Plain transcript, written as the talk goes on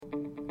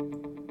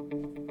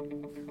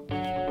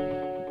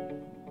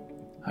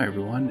Hi,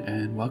 everyone,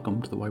 and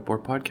welcome to the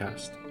Whiteboard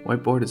Podcast.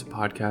 Whiteboard is a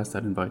podcast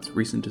that invites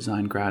recent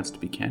design grads to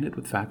be candid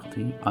with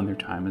faculty on their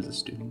time as a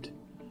student.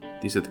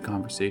 These are the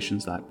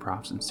conversations that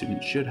profs and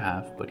students should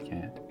have but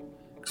can't,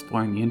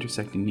 exploring the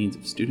intersecting needs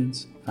of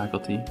students,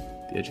 faculty,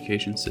 the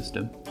education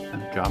system,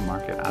 and the job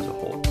market as a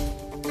whole.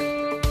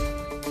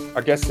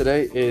 Our guest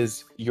today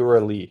is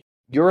Yura Lee.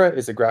 Yura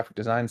is a graphic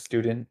design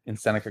student in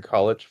Seneca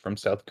College from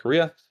South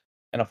Korea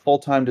and a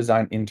full-time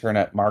design intern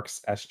at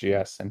Marks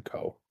SGS &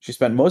 Co. She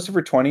spent most of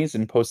her 20s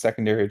in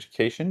post-secondary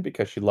education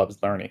because she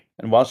loves learning.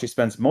 And while she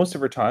spends most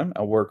of her time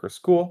at work or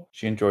school,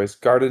 she enjoys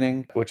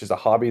gardening, which is a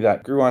hobby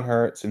that grew on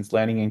her since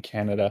landing in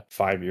Canada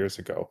 5 years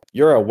ago.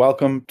 Yura,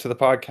 welcome to the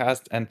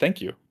podcast and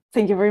thank you.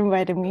 Thank you for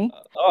inviting me.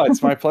 Oh,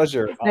 it's my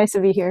pleasure. Nice to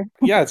be here.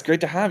 Yeah, it's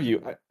great to have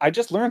you. I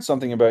just learned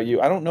something about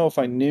you. I don't know if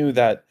I knew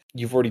that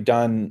you've already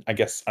done,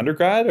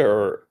 undergrad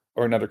or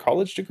another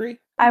college degree.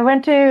 I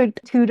went to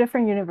two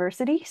different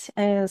universities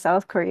in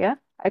South Korea.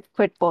 I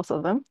quit both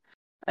of them.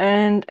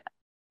 And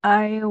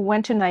I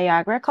went to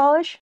Niagara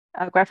College,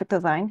 graphic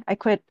design. I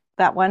quit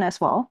that one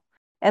as well.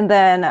 And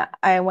then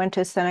I went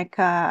to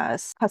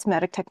Seneca's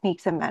Cosmetic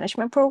Techniques and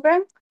Management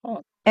program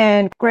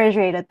and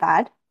graduated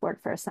that for the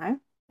first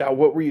time. Now,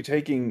 what were you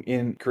taking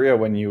in Korea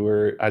when you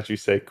were, as you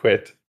say,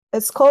 quit?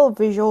 It's called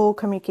visual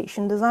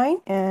communication design,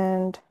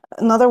 and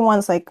another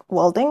one's like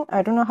welding.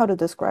 I don't know how to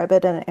describe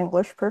it in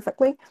English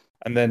perfectly.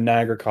 And then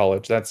Niagara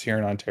College, that's here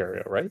in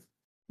Ontario, right?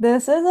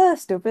 This is a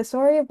stupid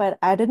story, but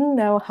I didn't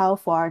know how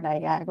far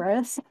Niagara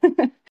is.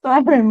 So I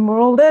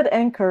enrolled it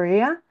in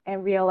Korea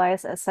and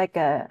realized it's like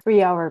a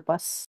 3-hour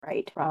bus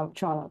ride from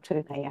Toronto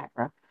to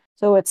Niagara.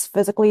 So it's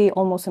physically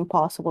almost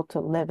impossible to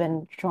live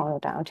in Toronto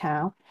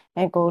downtown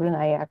and go to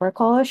Niagara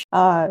College.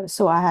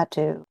 So I had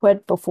to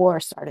quit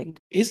before starting.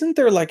 Isn't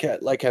there like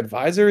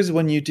advisors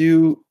when you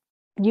do?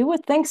 You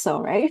would think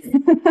so, right?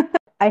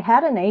 I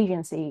had an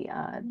agency,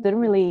 didn't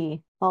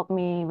really help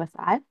me with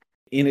that.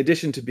 In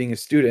addition to being a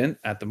student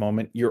at the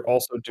moment, you're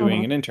also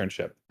doing an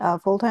internship. A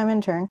full-time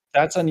intern.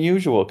 That's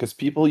unusual because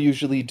people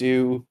usually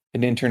do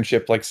an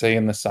internship, like say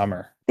in the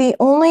summer. The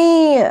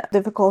only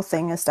difficult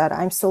thing is that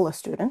I'm still a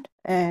student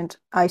and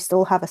I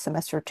still have a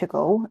semester to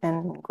go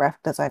in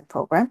graphic design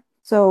program.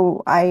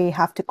 So I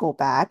have to go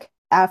back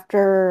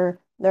after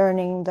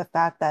learning the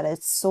fact that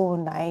it's so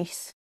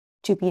nice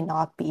to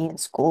not be in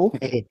school.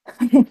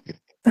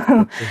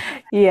 So,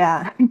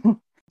 yeah.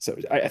 So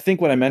I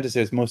think what I meant to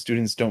say is most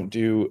students don't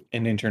do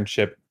an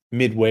internship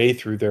midway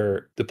through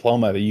their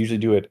diploma. They usually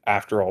do it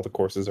after all the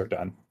courses are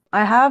done.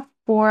 I have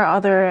 4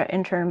 other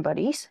intern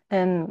buddies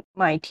in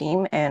my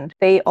team, and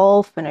they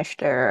all finished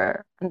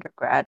their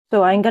undergrad.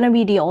 So I'm going to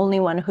be the only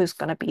one who's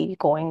going to be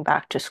going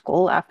back to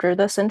school after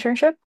this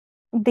internship.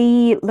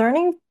 The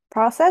learning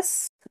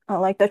process,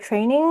 like the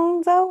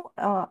training though,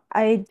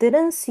 I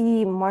didn't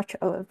see much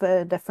of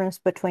a difference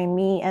between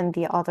me and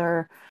the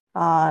other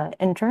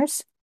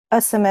interns.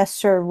 A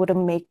semester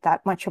wouldn't make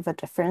that much of a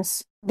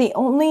difference. The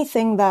only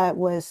thing that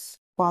was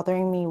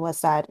bothering me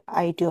was that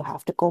I do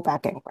have to go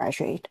back and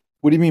graduate.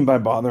 What do you mean by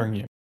bothering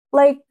you?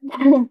 Like,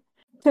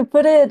 to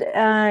put it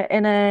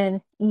in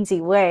an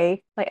easy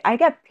way, like I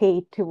get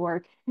paid to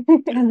work as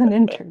an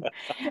intern.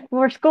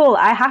 For school,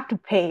 I have to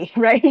pay,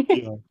 right?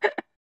 Yeah.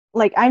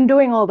 Like I'm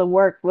doing all the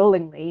work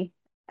willingly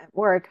at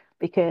work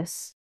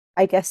because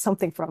I get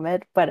something from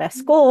it. But at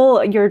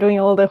school, you're doing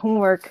all the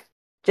homework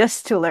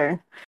just to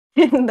learn.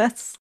 And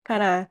that's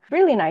kind of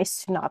really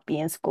nice to not be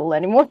in school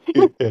anymore.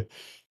 Yeah.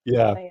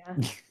 Yeah.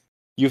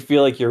 You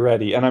feel like you're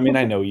ready. And I mean,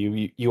 I know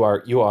you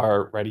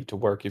are ready to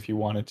work if you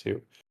wanted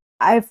to.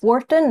 I've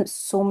worked in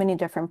so many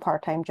different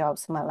part-time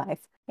jobs in my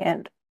life,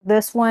 and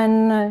this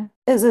one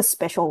is a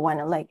special one.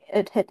 Like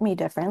it hit me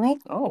differently.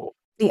 Oh.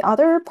 The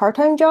other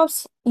part-time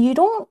jobs, you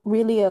don't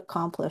really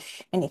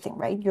accomplish anything,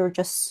 right? You're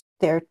just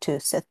there to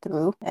sit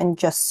through and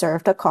just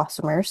serve the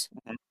customers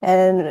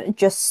and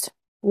just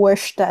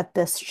wish that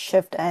this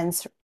shift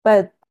ends.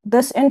 But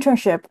this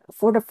internship,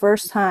 for the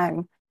first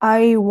time,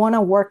 I want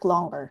to work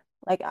longer.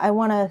 Like I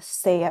want to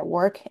stay at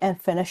work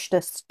and finish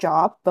this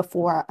job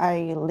before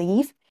I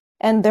leave.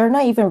 And they're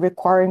not even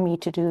requiring me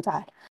to do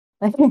that.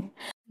 Like,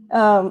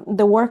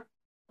 the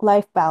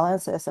work-life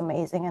balance is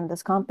amazing in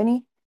this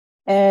company.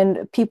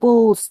 And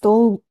people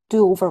still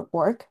do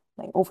overwork,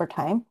 like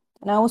overtime.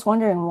 And I was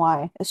wondering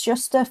why. It's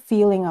just the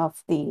feeling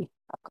of the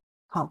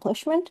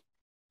accomplishment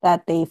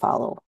that they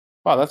follow.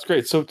 Wow, that's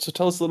great. So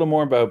tell us a little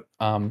more about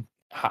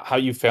how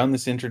you found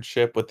this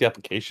internship, what the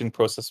application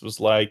process was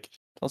like.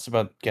 Tell us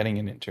about getting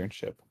an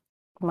internship.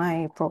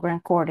 My program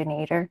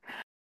coordinator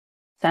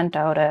sent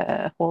out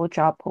a whole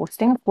job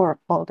posting for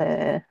all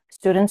the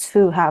students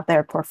who have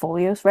their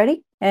portfolios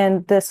ready.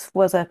 And this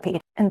was a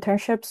paid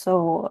internship,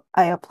 so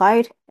I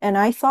applied and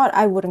I thought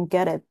I wouldn't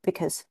get it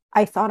because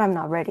I thought I'm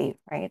not ready,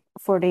 right,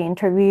 for the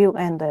interview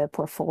and the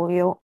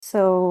portfolio.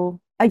 So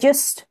I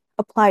just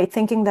applied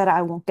thinking that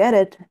I won't get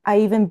it. I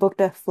even booked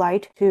a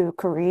flight to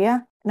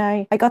Korea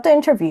and I got the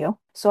interview.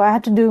 So I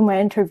had to do my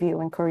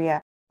interview in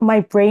Korea. My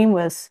brain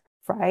was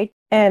fried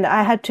and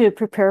I had to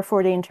prepare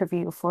for the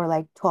interview for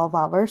like 12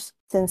 hours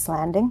since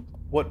landing.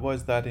 What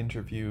was that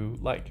interview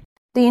like?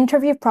 The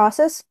interview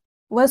process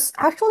was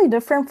actually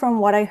different from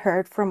what I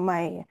heard from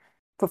my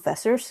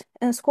professors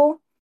in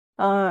school.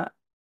 Uh,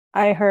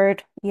 I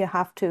heard you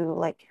have to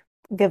like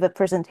give a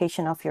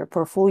presentation of your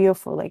portfolio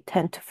for like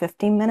 10 to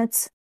 15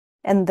 minutes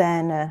and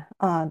then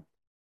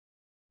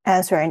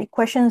answer any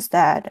questions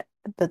that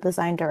the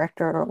design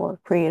director or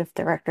creative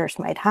directors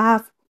might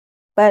have.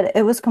 But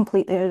it was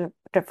completely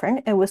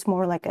different. It was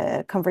more like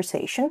a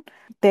conversation.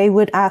 They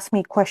would ask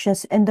me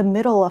questions in the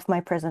middle of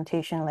my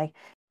presentation, like,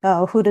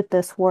 who did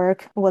this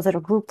work? Was it a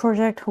group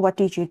project? What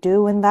did you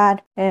do in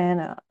that?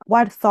 And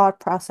what thought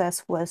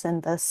process was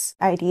in this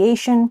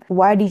ideation?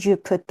 Why did you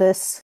put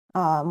this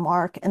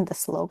mark in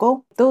this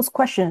logo? Those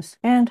questions.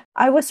 And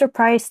I was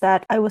surprised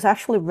that I was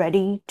actually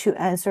ready to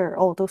answer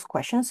all those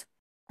questions.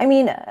 I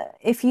mean,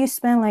 if you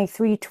spend like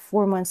 3 to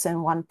 4 months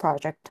in one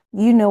project,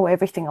 you know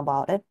everything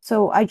about it.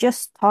 So I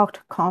just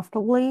talked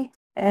comfortably,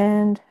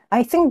 and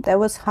I think that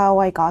was how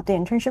I got the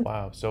internship.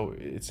 Wow. So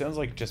it sounds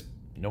like just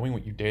knowing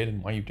what you did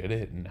and why you did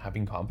it and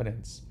having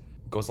confidence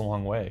goes a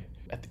long way.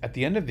 At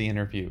the end of the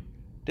interview,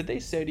 did they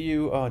say to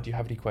you, "Oh, do you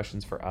have any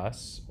questions for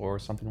us?" or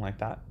something like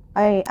that?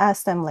 I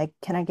asked them like,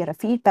 can I get a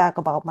feedback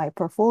about my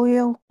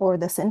portfolio or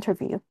this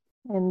interview?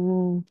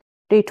 And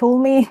they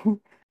told me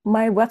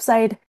my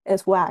website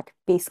is whack,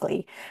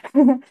 basically.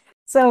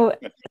 So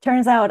it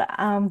turns out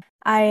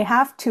I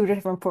have two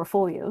different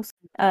portfolios.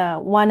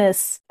 One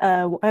is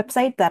a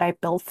website that I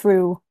built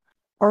through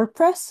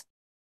WordPress,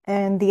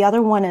 and the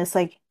other one is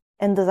like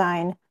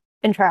InDesign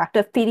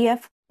interactive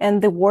PDF.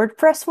 And the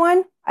WordPress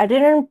one, I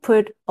didn't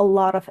put a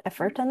lot of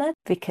effort on it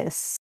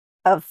because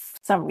of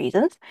some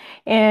reasons.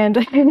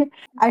 And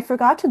I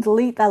forgot to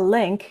delete that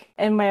link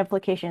in my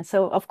application.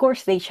 So of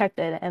course they checked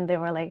it and they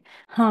were like,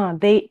 huh,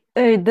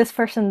 this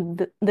person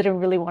didn't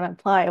really want to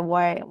apply.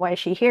 Why is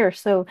she here?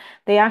 So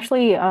they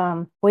actually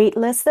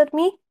waitlisted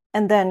me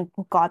and then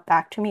got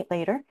back to me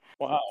later.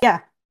 Wow. Yeah.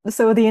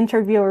 So the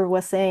interviewer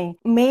was saying,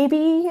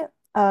 maybe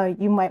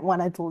you might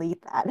want to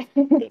delete that.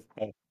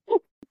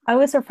 I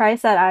was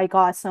surprised that I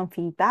got some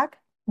feedback.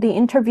 The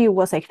interview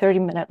was like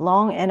 30-minute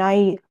long and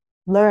I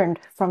learned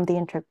from the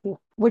interview,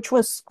 which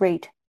was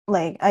great.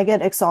 Like I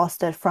get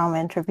exhausted from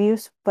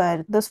interviews,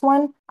 but this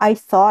one I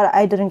thought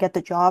I didn't get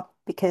the job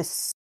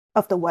because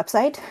of the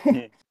website.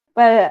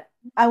 But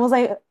I was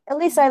like, at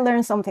least I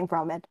learned something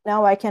from it.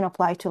 Now I can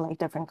apply to like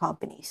different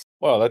companies.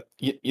 Well, that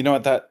you know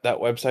what, that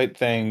website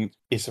thing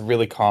is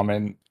really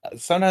common.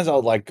 Sometimes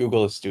I'll like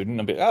Google a student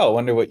and be, oh, I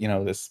wonder what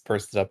this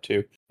person's up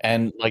to.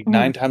 And like Mhm.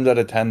 9 times out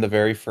of 10, the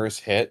very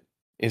first hit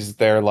is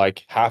their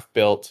like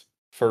half-built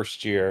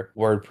first year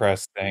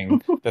WordPress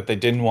thing that they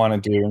didn't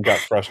want to do and got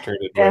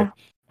frustrated with. Yeah,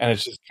 And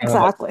it's just kind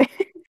of like,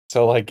 exactly.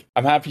 so like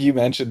I'm happy you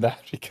mentioned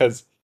that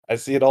because I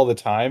see it all the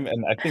time,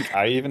 and I think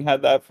I even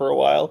had that for a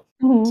while.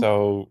 Mhm.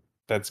 So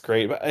that's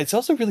great. But it's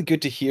also really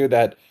good to hear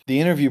that the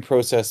interview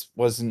process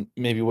wasn't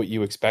maybe what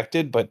you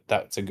expected, but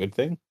that's a good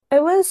thing.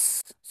 It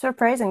was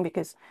surprising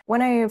because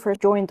when I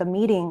first joined the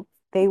meeting,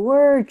 they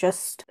were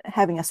just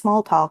having a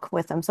small talk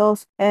with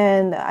themselves.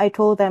 And I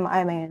told them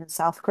I'm in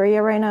South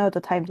Korea right now.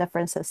 The time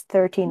difference is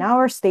 13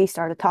 hours. They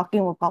started talking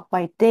about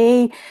my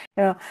day,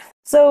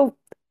 So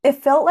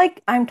it felt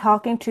like I'm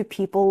talking to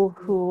people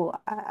who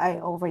I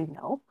already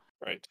know,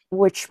 Right.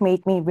 which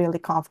made me really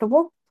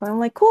comfortable. So I'm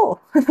like,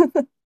 cool.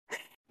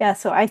 Yeah,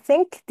 so I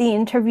think the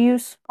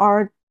interviews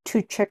are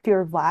to check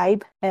your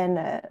vibe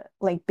and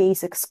like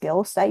basic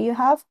skills that you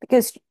have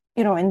because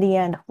in the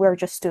end we're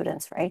just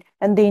students, right?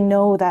 And they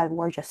know that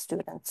we're just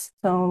students.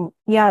 So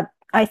yeah,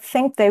 I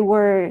think they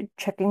were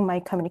checking my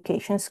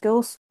communication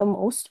skills the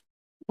most.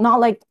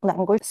 Not like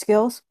language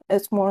skills.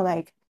 It's more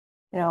like,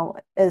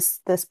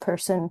 is this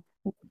person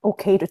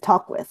okay to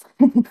talk with?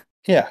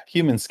 Yeah,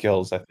 human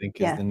skills, I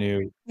think, is Yeah. the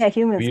new. Yeah,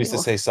 human We used to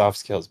skills. say soft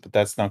skills, but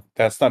that's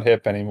not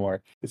hip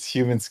anymore. It's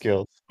human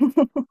skills.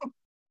 I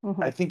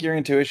Mhm. think your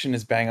intuition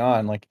is bang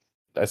on. Like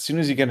as soon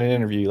as you get an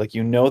interview, like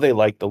they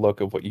like the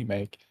look of what you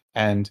make.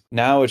 And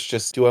now it's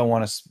just, do I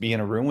want to be in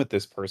a room with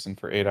this person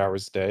for 8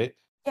 hours a day?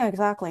 Yeah,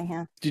 exactly.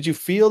 Yeah. Did you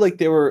feel like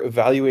they were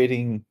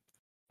evaluating,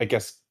 I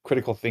guess,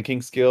 critical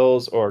thinking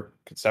skills or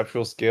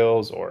conceptual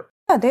skills or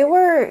Yeah, they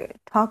were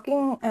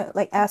talking,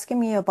 like asking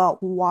me about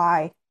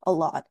why a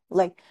lot.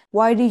 Like,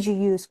 why did you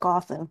use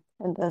Gotham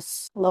in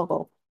this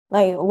logo?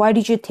 Like, why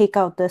did you take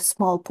out this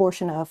small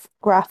portion of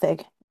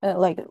graphic?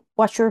 Like,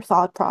 what's your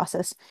thought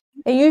process?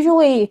 And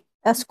usually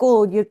at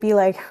school, you'd be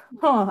like,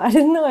 huh, I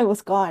didn't know it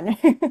was gone.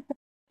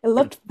 It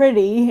looked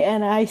pretty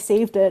and I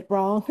saved it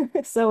wrong,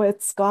 so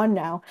it's gone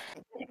now.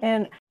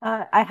 And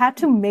I had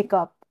to make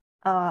up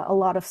a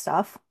lot of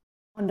stuff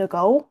on the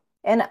go.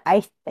 And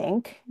I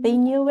think they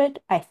knew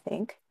it, I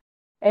think.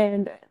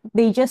 And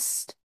they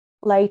just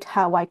liked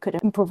how I could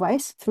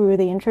improvise through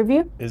the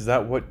interview. Is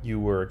that what you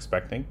were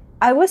expecting?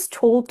 I was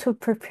told to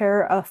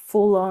prepare a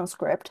full-on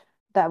script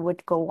that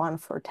would go on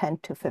for 10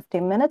 to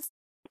 15 minutes.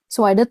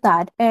 So I did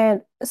that.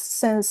 And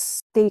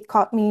since they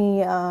caught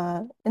me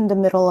in the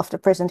middle of the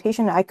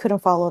presentation, I couldn't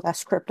follow that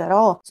script at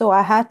all. So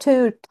I had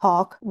to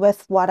talk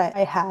with what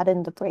I had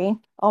in the brain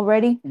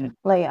already. Mm.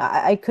 Like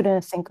I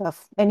couldn't think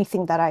of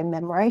anything that I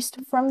memorized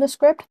from the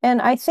script.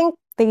 And I think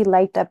they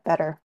liked that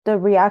better. The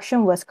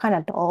reaction was kind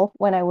of dull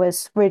when I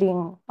was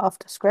reading off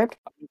the script.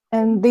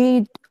 And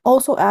they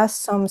also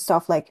asked some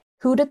stuff like,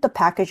 who did the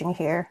packaging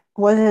here?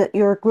 Was it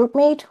your group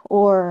mate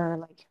or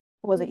like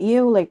was it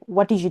you? Like,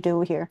 what did you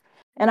do here?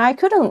 And I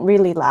couldn't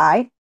really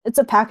lie. It's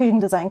a packaging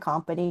design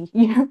company.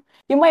 You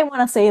might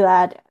want to say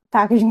that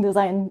packaging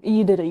design,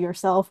 you did it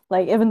yourself,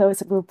 like even though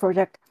it's a group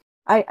project.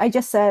 I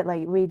just said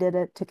like we did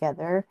it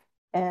together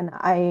and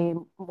I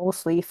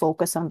mostly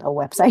focus on the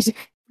website,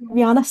 to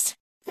be honest.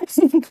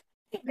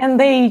 And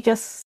they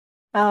just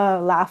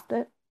laughed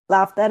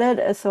at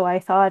it. So I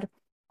thought,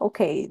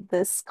 okay,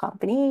 this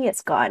company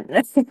is gone.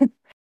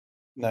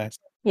 Nice.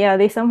 Yeah,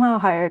 they somehow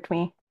hired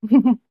me.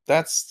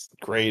 That's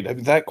great. I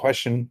mean, that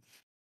question,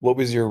 what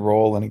was your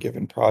role in a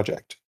given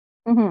project?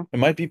 Mhm. It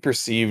might be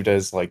perceived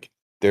as like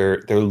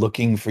they're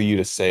looking for you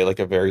to say like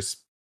a very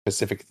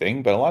specific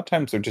thing, but a lot of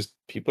times they're just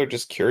people are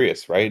just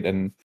curious, right?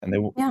 And they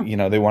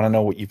Yeah, they want to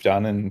know what you've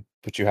done and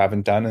what you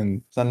haven't done,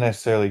 and it's not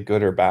necessarily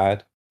good or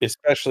bad,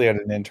 especially at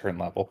an intern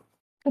level.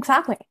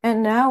 exactly.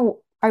 And now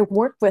I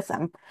work with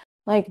them.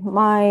 Like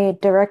my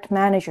direct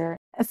manager.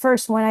 At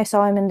first, when I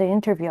saw him in the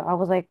interview, I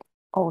was like,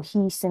 oh,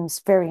 he seems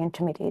very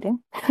intimidating.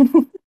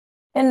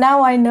 And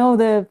now I know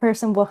the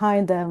person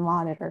behind the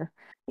monitor.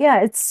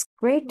 Yeah, it's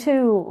great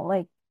to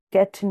like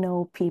get to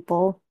know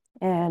people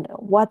and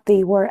what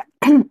they were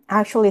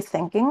actually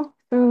thinking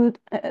through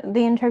the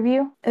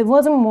interview. It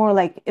wasn't more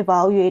like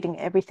evaluating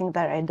everything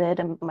that I did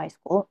in my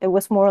school. It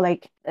was more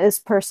like, is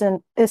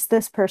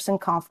this person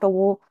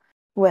comfortable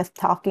with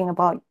talking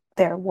about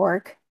their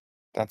work?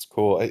 That's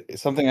cool.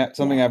 Something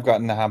Yeah. I've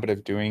gotten in the habit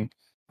of doing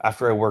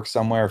after I work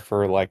somewhere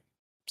for like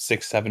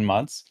 6, 7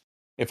 months.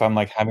 If I'm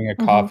like having a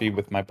Hmm. coffee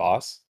with my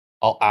boss,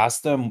 I'll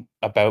ask them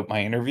about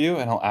my interview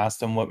and I'll ask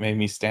them what made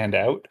me stand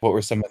out. What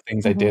were some of the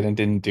things I Hmm. did and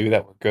didn't do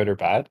that were good or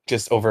bad?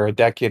 Just over a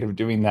decade of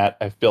doing that,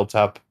 I've built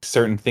up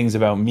certain things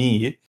about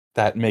me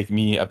that make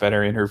me a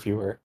better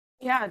interviewer.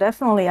 Yeah,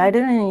 definitely. I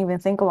didn't even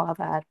think about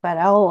that, but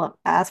I'll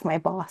ask my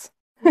boss.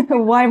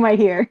 Why am I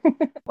here?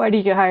 Why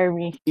did you hire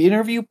me?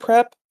 Interview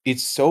prep,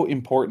 it's so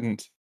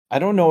important. I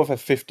don't know if a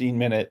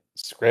 15-minute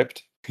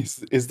script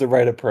is the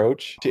right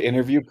approach to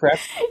interview prep.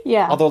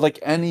 Yeah. Although, like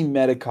any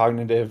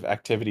metacognitive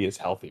activity is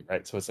healthy,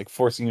 right? So it's like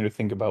forcing you to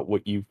think about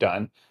what you've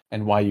done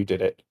and why you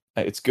did it.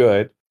 It's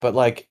good. But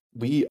like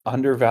we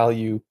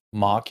undervalue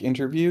mock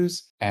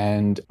interviews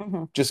and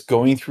Hmm. just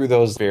going through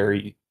those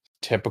very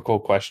typical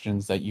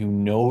questions that you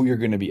know you're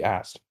going to be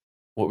asked.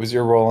 What was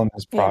your role in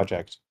this Yeah.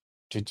 project?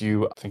 Did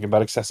you think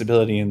about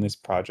accessibility in this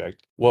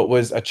project? What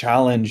was a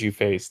challenge you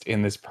faced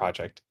in this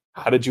project?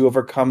 How did you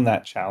overcome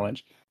that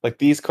challenge? Like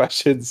these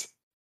questions,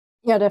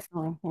 Yeah,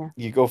 definitely. Yeah.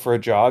 you go for a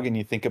jog and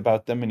you think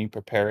about them and you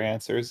prepare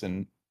answers.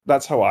 And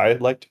that's how I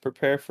like to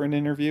prepare for an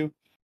interview.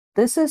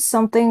 This is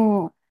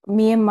something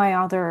me and my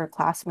other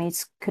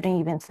classmates couldn't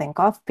even think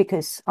of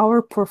because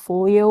our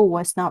portfolio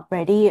was not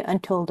ready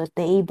until the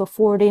day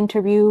before the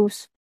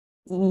interviews.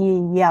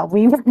 Yeah,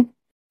 we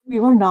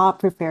were not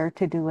prepared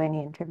to do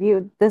any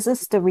interview. This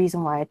is the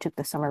reason why I took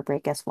the summer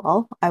break as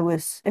well. I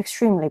was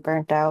extremely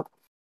burnt out.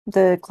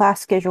 The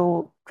class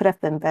schedule could have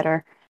been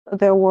better.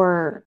 There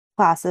were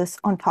classes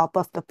on top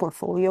of the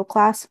portfolio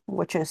class,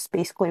 which is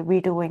basically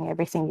redoing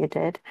everything you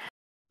did.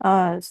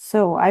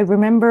 So I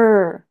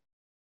remember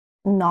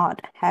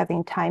not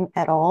having time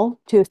at all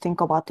to think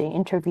about the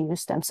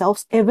interviews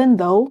themselves, even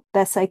though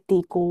that's like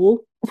the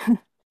goal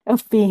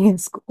of being in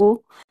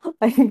school.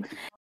 Like,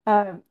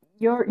 uh,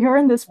 you're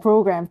in this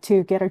program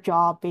to get a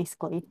job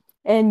basically,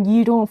 and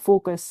you don't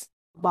focus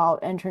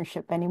about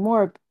internship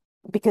anymore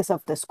because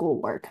of the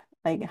schoolwork.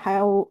 Like,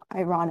 how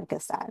ironic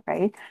is that,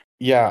 right?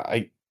 Yeah,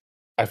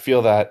 I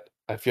feel that.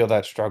 I feel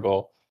that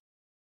struggle.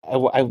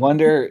 I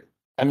wonder,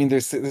 I mean,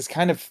 there's this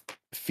kind of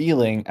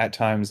feeling at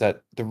times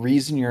that the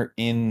reason you're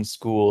in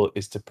school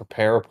is to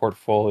prepare a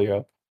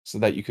portfolio so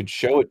that you could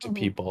show it to Mhm.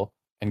 people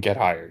and get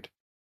hired.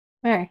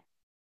 Right.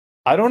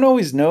 I don't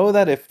always know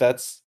that if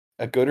that's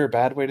a good or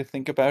bad way to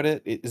think about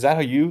it. Is that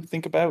how you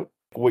think about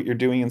what you're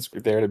doing in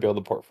school there to build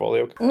a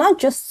portfolio? Not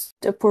just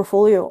the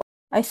portfolio.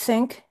 I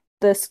think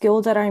the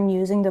skill that I'm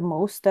using the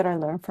most that I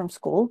learned from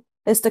school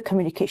is the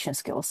communication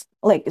skills.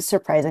 Like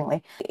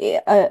surprisingly,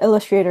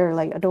 Illustrator,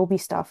 like Adobe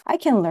stuff, I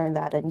can learn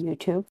that in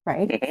YouTube,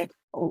 right?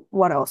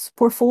 What else?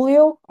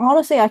 Portfolio.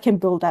 Honestly, I can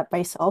build that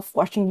myself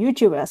watching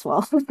YouTube as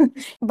well.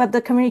 But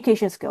the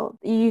communication skill,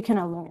 you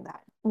cannot learn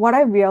that. What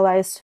I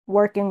realized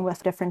working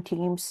with different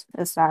teams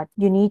is that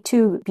you need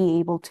to be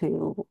able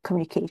to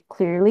communicate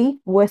clearly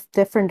with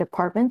different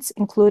departments,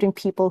 including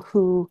people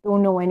who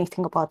don't know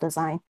anything about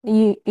design.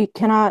 You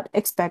cannot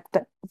expect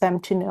them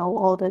to know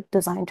all the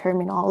design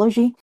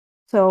terminology.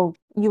 So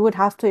you would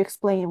have to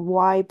explain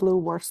why blue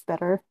works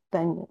better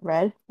than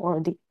red or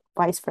the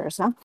vice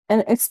versa.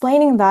 And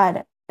explaining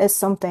that is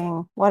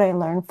something what I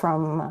learned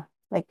from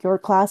like your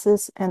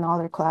classes and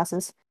other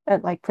classes,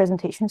 like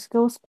presentation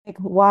skills, like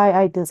why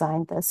I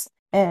designed this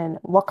and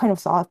what kind of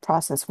thought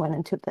process went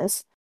into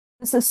this.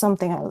 This is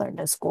something I learned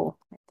at school,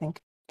 I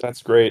think.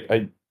 That's great.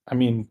 I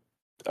mean,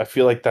 I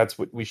feel like that's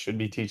what we should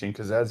be teaching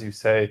because, as you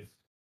say,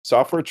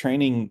 software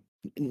training,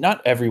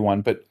 not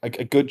everyone, but a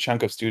good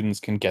chunk of students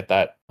can get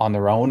that on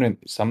their own, and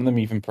some of them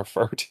even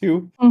prefer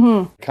to.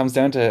 Mm-hmm. It comes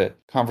down to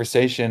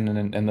conversation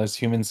and those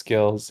human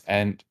skills.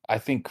 And I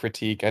think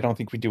critique, I don't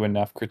think we do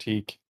enough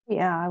critique,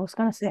 Yeah, I was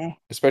gonna say.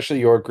 especially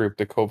your group,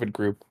 the COVID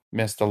group,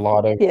 missed a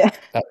lot of Yeah.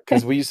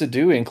 because we used to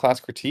do in class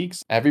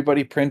critiques.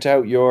 Everybody print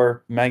out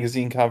your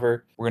magazine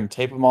cover. We're going to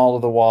tape them all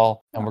to the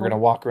wall and we're going to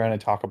walk around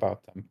and talk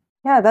about them.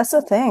 Yeah, that's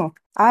the thing.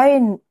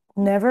 I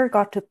never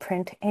got to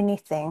print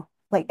anything,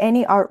 like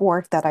any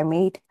artwork that I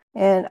made.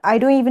 And I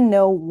don't even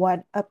know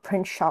what a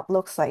print shop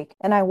looks like.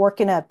 And I work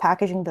in a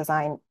packaging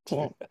design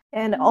team.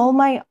 And all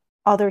my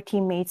other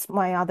teammates,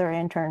 my other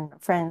intern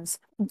friends,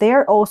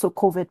 they're also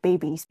COVID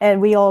babies. And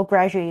we all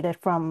graduated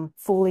from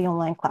fully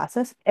online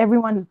classes.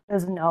 Everyone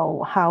doesn't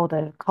know how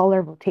the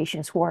color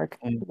rotations work,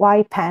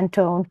 why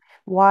Pantone,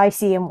 why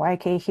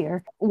CMYK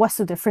here, what's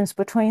the difference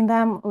between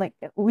them? Like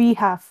we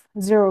have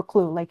zero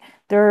clue. Like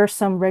there are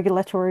some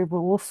regulatory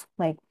rules,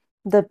 like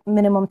the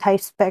minimum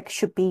type spec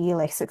should be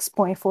like 6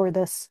 point for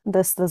this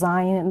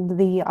design, and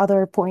the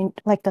other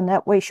point, like the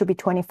net weight should be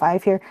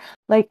 25 here.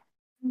 Like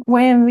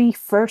when we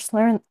first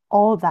learned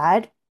all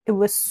that, it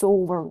was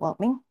so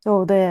overwhelming.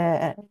 So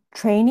the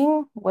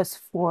training was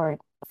for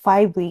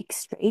 5 weeks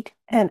straight,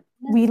 and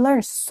we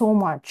learned so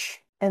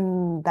much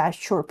in that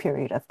short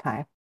period of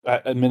time.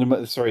 At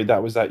minimum, sorry,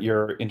 that was at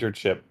your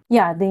internship.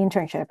 Yeah, the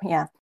internship,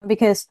 yeah.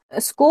 Because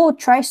a school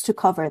tries to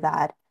cover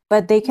that,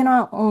 but they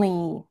cannot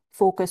only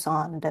focus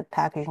on the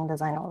packaging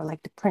design or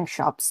like the print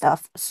shop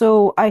stuff.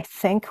 So I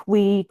think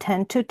we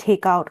tend to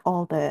take out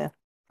all the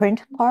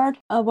print part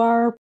of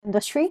our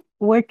industry,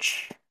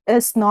 which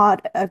is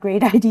not a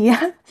great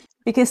idea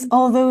because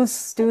all those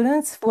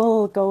students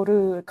will go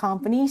to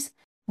companies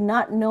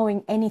not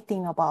knowing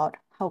anything about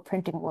how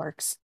printing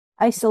works.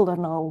 I still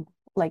don't know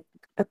like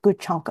a good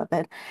chunk of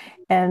it.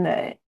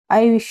 And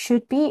I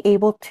should be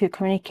able to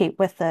communicate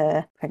with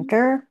the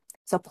printer,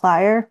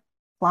 supplier,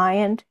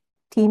 client,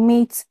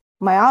 teammates,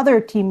 my other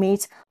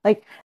teammates,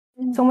 like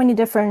so many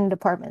different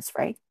departments,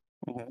 right?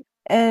 Mhm.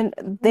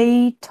 And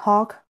they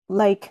talk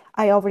like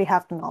I already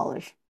have the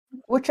knowledge,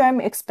 which I'm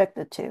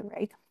expected to,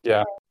 right?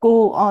 Yeah.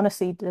 School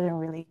honestly didn't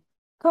really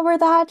cover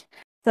that.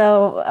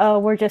 So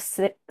we're just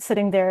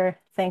sitting there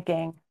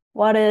thinking,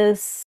 what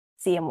is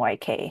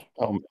CMYK?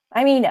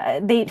 I mean,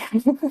 they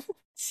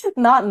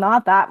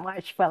not that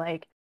much, but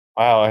like,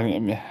 Wow. I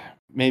mean,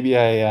 maybe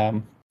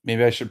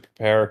I should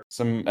prepare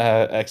some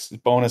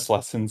bonus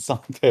lessons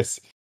on this.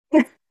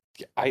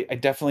 I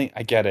definitely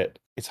I get it.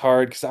 It's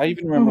hard because I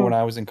even remember when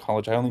I was in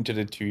college, I only did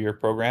a 2-year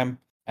program,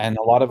 and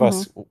a lot of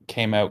us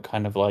came out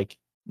kind of like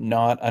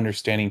not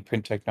understanding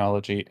print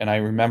technology. And I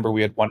remember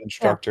we had one yeah,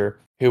 instructor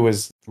who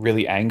was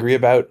really angry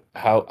about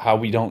how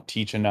we don't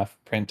teach enough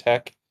print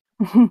tech.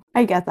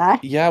 I get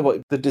that. Yeah,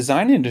 well, the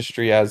design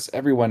industry, as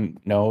everyone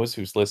knows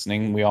who's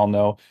listening, we all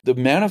know the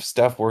amount of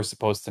stuff we're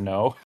supposed to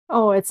know.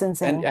 Oh, it's And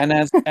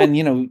insane. and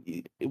you know,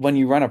 when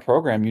you run a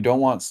program, you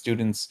don't want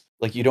students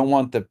like you don't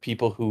want the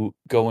people who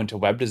go into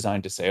web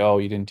design to say, "Oh,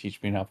 you didn't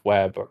teach me enough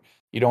web," or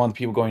you don't want the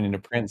people going into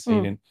print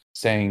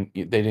saying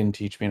they didn't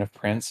teach me enough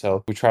print.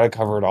 So we try to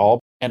cover it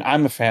all. And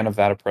I'm a fan of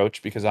that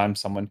approach because I'm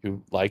someone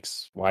who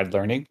likes wide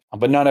learning,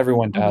 but not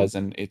everyone does,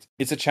 and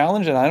it's a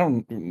challenge, and I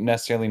don't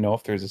necessarily know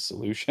if there's a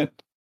solution.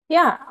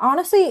 Yeah,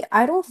 honestly,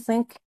 I don't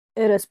think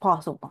it is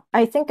possible.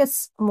 I think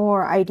it's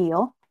more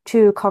ideal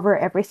to cover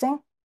everything,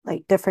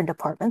 like different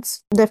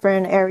departments,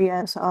 different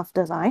areas of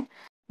design,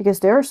 because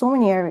there are so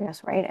many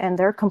areas, right? And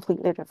they're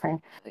completely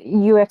different.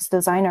 UX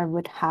designer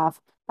would have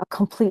a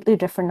completely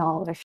different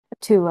knowledge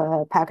to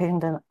a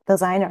packaging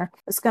designer.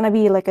 It's going to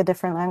be like a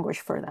different language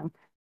for them,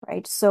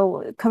 right?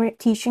 So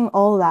teaching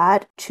all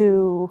that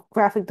to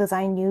graphic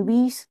design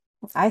newbies,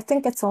 I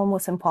think it's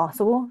almost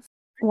impossible.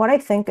 What I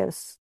think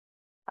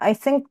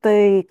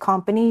the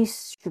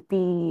companies should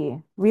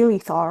be really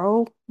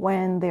thorough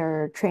when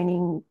they're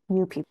training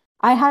new people.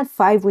 I had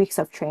 5 weeks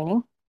of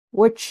training,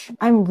 which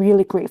I'm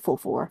really grateful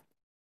for,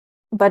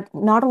 but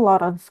not a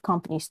lot of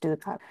companies do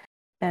that.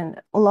 And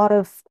a lot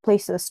of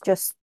places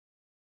just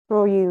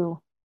throw you,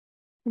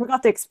 I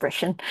forgot the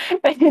expression.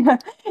 Throw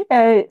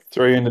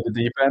you into the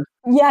deep end.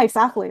 Yeah,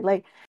 exactly.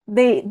 Like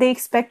they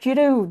expect you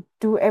to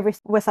do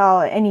everything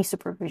without any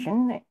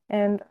supervision,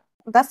 and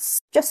that's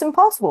just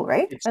impossible,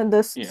 right? And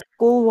the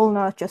school will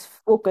not just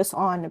focus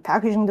on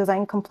packaging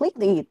design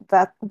completely.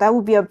 That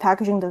would be a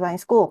packaging design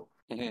school.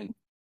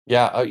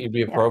 Yeah, you'd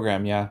be a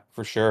program, yeah,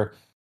 for sure.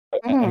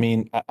 I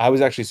mean, I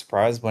was actually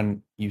surprised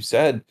when you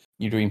said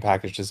you're doing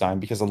package design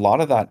because a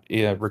lot of that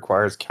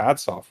requires CAD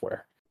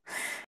software.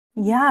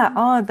 Yeah,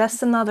 oh,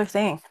 that's another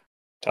thing.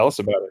 Tell us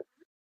about it.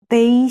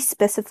 They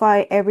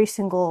specify every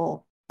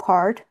single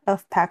part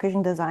of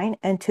packaging design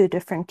into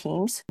different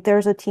teams.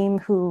 There's a team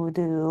who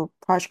do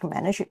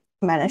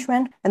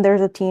management, and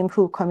there's a team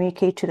who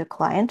communicate to the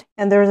client,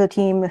 and there's a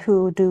team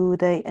who do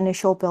the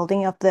initial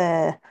building of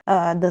the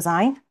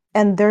design.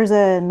 And there's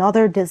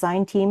another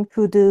design team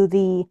who do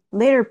the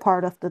later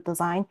part of the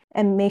design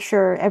and make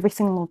sure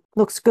everything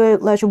looks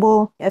good,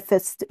 legible, it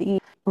fits the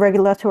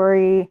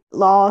regulatory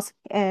laws,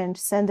 and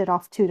send it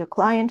off to the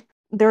client.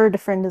 There are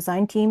different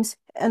design teams.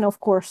 And of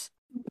course,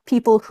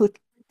 people who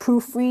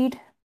proofread,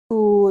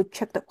 who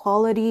check the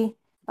quality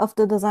of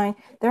the design.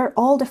 They're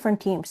all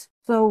different teams.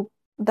 So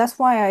that's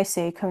why I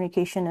say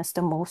communication is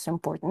the most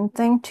important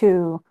thing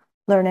to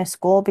learn in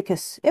school,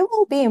 because it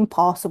will be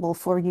impossible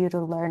for you to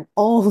learn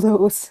all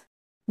those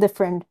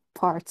different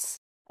parts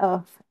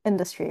of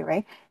industry,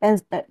 right?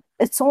 And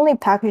it's only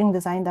packaging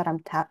design that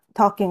I'm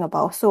talking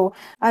about. So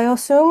I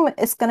assume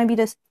it's going to be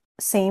the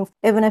same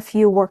even if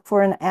you work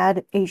for an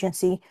ad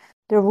agency.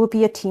 There will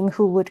be a team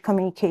who would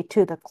communicate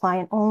to the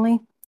client only,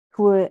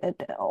 who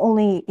would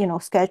only,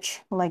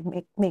 sketch, like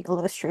make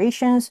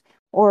illustrations,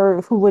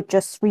 or who would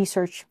just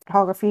research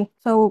photography.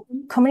 So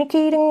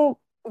communicating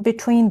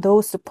between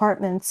those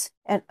departments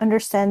and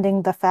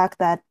understanding the fact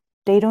that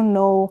they don't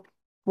know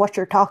what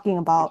you're talking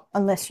about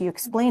unless you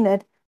explain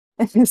it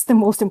is the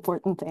most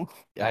important thing.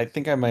 I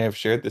think I may have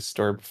shared this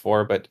story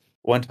before, but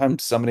one time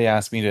somebody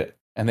asked me to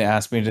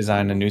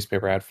design a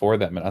newspaper ad for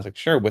them. And I was like,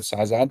 sure, what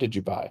size ad did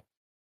you buy?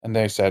 And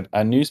they said,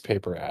 a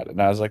newspaper ad.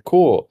 And I was like,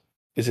 cool.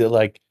 Is it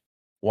like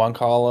 1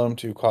 column,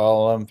 2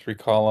 column, 3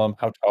 column?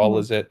 How tall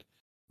is it?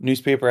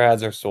 Newspaper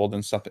ads are sold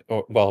in something,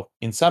 well,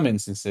 in some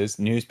instances,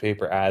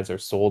 newspaper ads are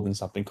sold in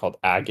something called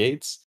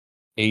agates,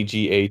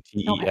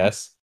 AGATES. Okay.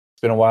 It's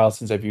been a while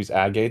since I've used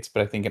agates,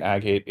 but I think an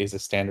agate is a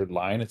standard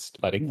line. It's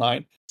a letting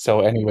line.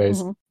 So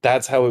anyways,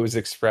 that's how it was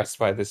expressed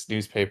by this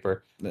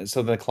newspaper.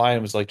 So the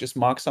client was like, just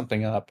mock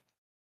something up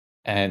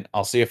and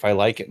I'll see if I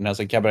like it. And I was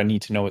like, yeah, but I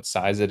need to know what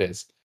size it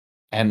is.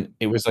 And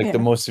it was like the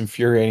Yeah. most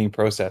infuriating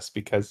process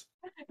because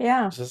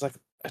Yeah, it's just like,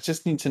 I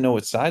just need to know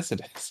what size it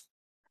is.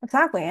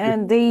 exactly.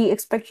 And they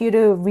expect you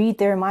to read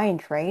their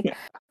mind, right?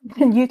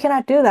 And you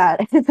cannot do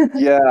that.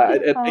 Yeah,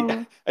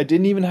 Um, I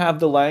didn't even have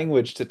the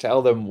language to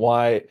tell them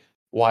why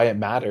it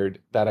mattered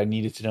that I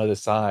needed to know the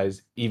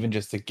size, even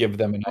just to give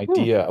them an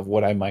idea of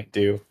what I might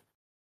do.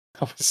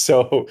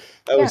 That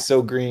yeah. was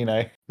so green.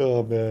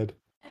 Oh man,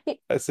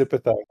 I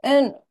sympathize.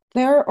 And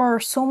there are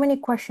so many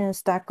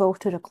questions that go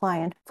to the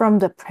client from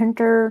the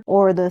printer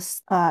or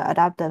this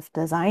adaptive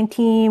design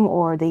team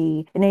or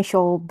the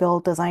initial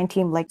build design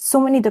team. Like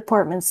so many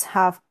departments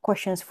have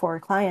questions for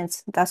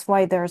clients. That's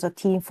why there's a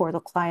team for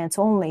the clients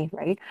only,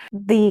 right?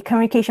 The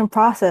communication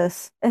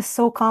process is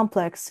so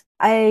complex.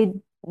 I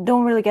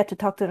don't really get to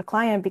talk to the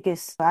client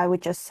because I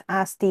would just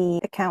ask the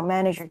account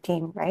manager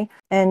team, right?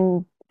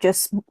 And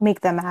just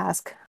make them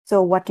ask,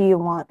 so what do you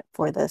want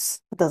for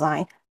this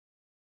design?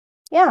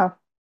 Yeah.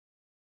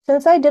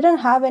 Since I didn't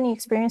have any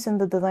experience in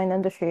the design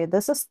industry,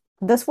 this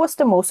was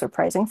the most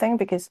surprising thing,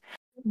 because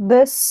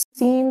this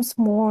seems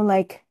more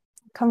like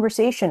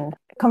conversation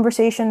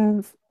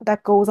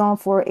that goes on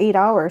for 8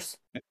 hours,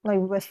 like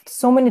with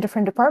so many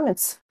different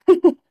departments.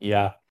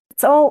 Yeah.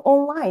 It's all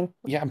online.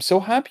 Yeah, I'm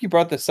so happy you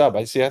brought this up.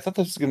 I thought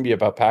this was going to be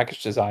about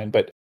package design,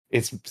 but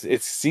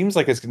it seems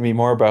like it's going to be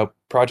more about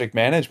project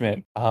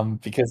management.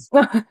 Because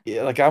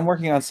yeah, like I'm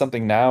working on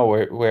something now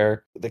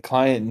where the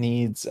client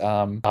needs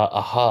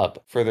a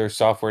hub for their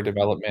software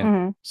development.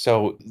 Mhm.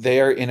 So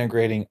they are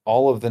integrating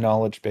all of the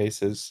knowledge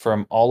bases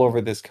from all over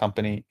this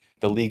company,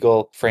 the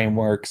legal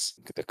frameworks,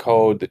 the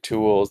code, the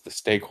tools, the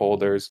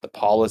stakeholders, the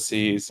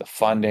policies, the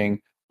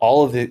funding,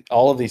 all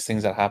of these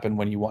things that happen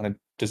when you want to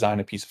design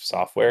a piece of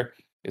software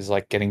is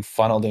like getting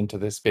funneled into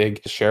this big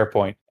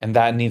SharePoint, and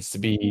that needs to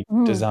be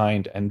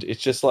designed. And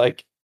it's just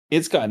like,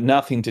 it's got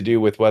nothing to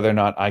do with whether or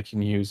not I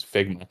can use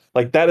Figma.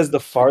 Like that is the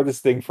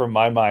farthest thing from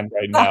my mind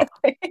right now.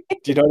 Exactly.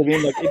 Do you know what I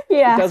mean? Like it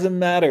Yeah. doesn't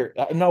matter.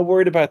 I'm not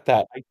worried about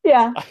that.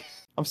 Yeah.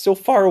 I'm so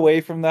far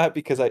away from that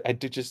because I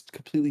just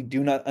completely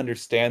do not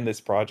understand this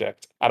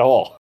project at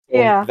all. So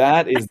Yeah.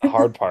 that is the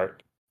hard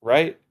part,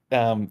 right?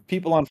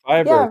 People on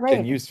Yeah, Fiverr can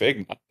right. use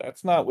Figma.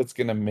 That's not what's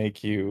going to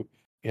make you,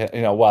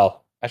 yeah,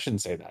 well, I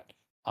shouldn't say that.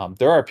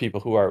 There are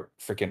people who are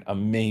freaking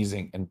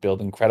amazing and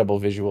build incredible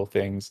visual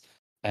things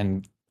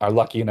and are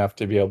lucky enough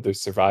to be able to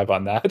survive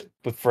on that.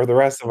 But for the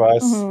rest of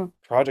us,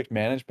 project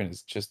management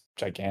is just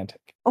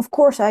gigantic. Of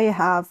course, I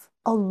have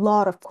a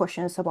lot of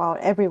questions about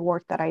every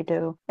work that I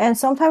do. And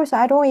sometimes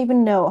I don't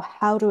even know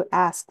how to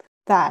ask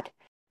that.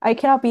 I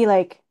cannot be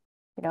like,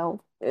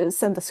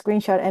 send the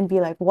screenshot and be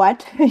like,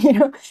 what?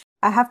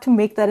 I have to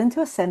make that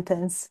into a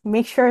sentence,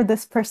 make sure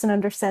this person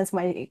understands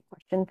my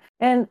question.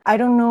 And I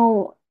don't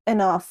know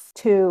enough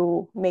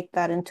to make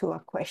that into a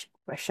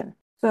question.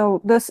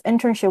 So this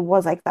internship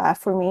was like that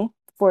for me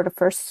for the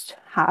first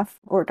half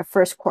or the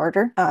first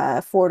quarter,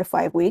 4 to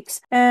 5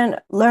 weeks, and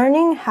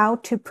learning how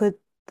to put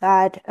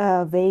that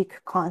vague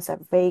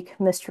concept, vague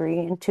mystery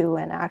into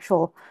an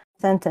actual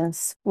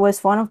sentence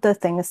was one of the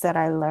things that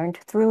I learned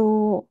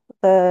through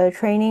the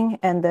training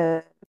and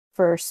the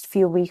first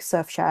few weeks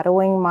of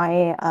shadowing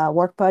my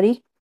work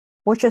buddy,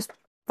 which is,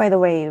 by the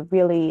way, a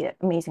really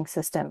amazing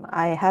system.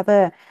 I have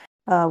a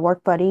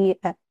work buddy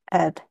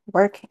at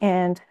work,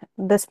 and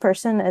this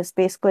person is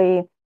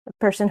basically the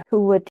person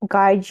who would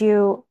guide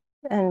you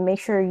and make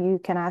sure you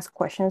can ask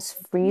questions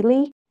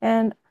freely.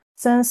 And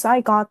since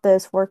I got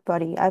this work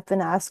buddy, I've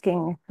been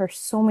asking her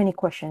so many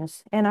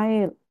questions, and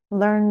I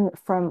learn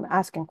from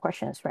asking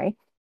questions, right?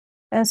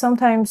 And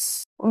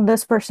sometimes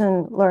this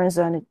person learns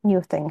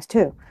new things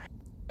too.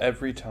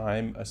 Every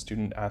time a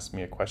student asks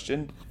me a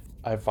question,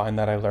 I find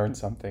that I learn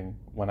something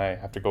when I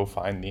have to go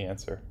find the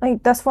answer.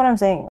 Like that's what I'm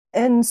saying.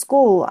 In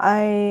school,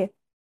 I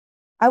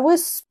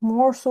was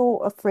more so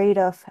afraid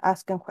of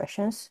asking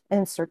questions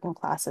in certain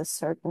classes,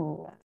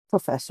 certain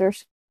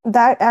professors.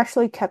 That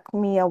actually kept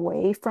me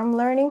away from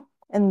learning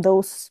in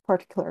those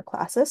particular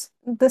classes.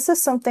 This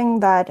is something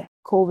that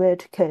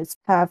COVID kids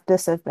have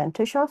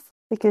disadvantage of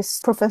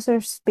because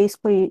professors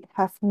basically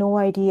have no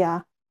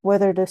idea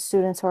whether the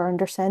students are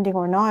understanding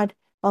or not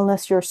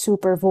unless you're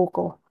super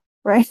vocal,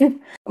 right?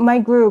 My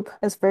group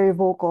is very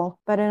vocal,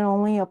 but it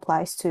only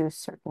applies to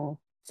certain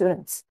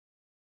students.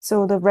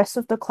 So the rest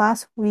of the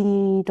class,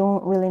 we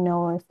don't really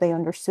know if they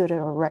understood it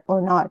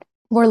or not.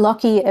 We're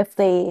lucky if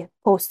they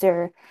post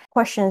their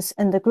questions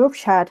in the group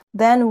chat.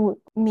 Then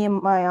me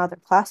and my other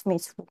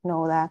classmates would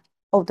know that,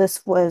 oh,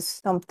 this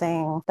was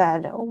something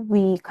that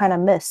we kind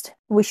of missed.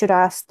 We should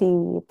ask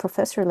the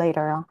professor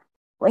later on.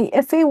 Like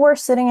if we were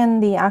sitting in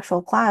the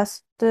actual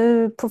class,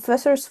 the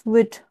professors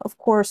would, of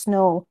course,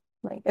 know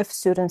like if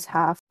students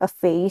have a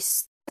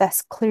face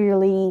that's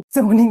clearly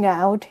zoning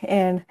out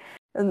and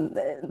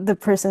the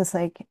person's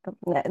like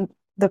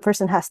the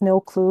person has no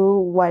clue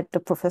what the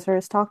professor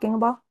is talking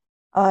about.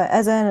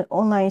 As an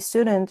online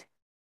student,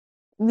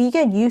 we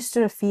get used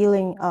to the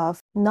feeling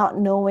of not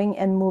knowing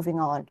and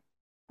moving on,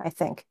 I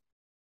think.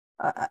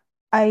 Uh,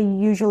 I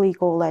usually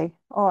go like,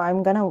 oh,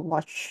 I'm gonna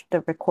watch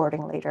the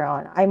recording later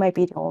on. I might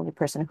be the only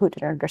person who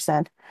didn't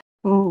understand,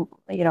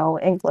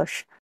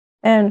 English,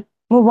 and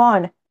move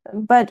on.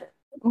 But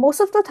most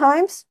of the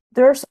times,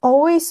 there's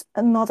always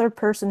another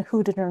person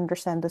who didn't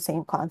understand the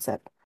same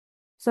concept.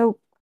 So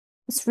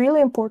it's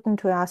really important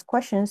to ask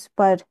questions,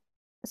 but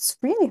it's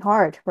really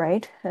hard,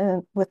 right?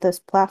 With this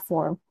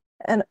platform.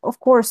 And of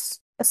course,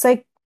 it's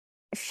like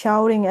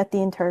shouting at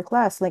the entire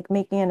class, like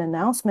making an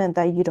announcement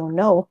that you don't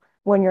know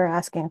when you're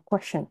asking a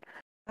question.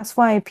 That's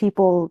why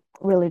people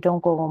really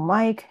don't go on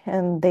mic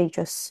and they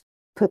just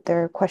put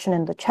their question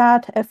in the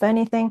chat, if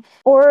anything,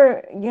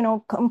 or,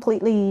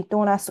 completely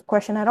don't ask the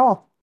question at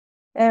all.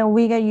 And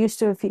we get used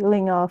to a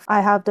feeling of,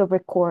 I have the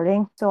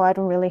recording, so I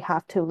don't really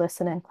have to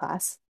listen in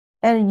class.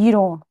 And you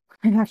don't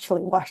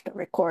actually watch the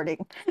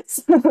recording.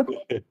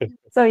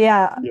 So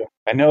yeah. Yeah.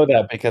 I know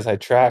that because I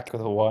track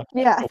the one.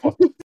 Yeah,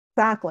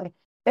 exactly.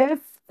 If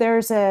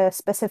there's a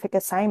specific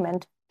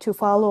assignment to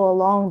follow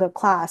along the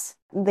class,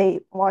 they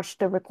watch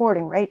the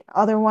recording, right?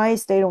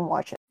 Otherwise, they don't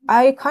watch it.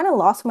 I kind of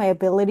lost my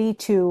ability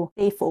to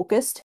stay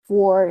focused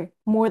for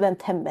more than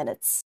 10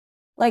 minutes.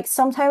 Like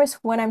sometimes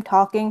when I'm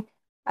talking,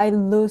 I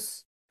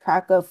lose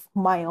track of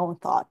my own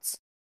thoughts.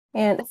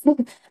 And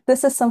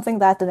this is something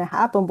that didn't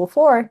happen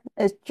before.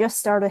 It just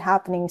started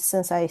happening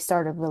since I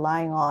started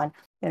relying on,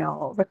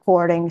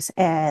 recordings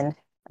and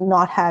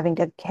not having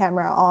the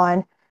camera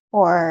on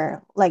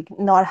or like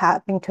not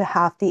having to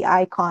have the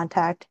eye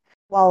contact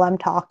while I'm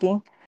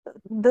talking.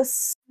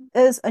 This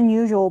is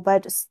unusual,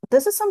 but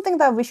this is something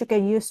that we should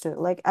get used to.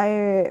 Like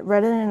I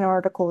read in an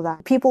article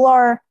that people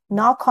are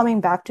not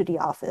coming back to the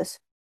office.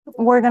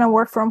 We're gonna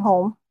work from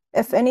home.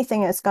 If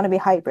anything, it's gonna be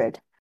hybrid.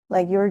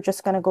 Like you're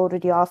just gonna go to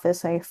the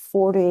office like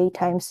 4 to 8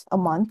 times a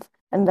month,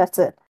 and that's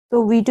it. So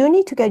we do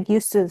need to get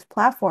used to this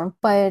platform,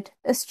 but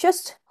it's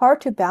just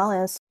hard to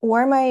balance.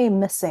 Where am I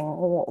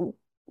missing?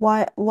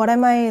 What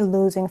am I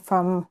losing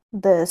from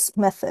this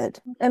method?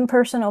 In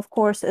person, of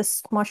course,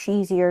 it's much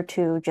easier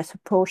to just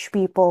approach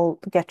people,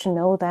 get to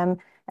know them,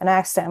 and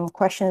ask them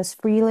questions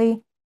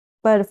freely.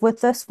 But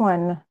with this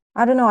one,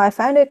 I don't know, I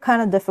find it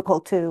kind of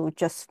difficult to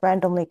just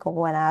randomly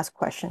go and ask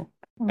questions.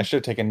 I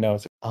should have taken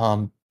notes.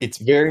 It's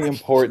very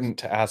important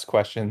to ask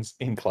questions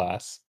in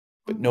class,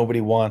 but nobody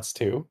wants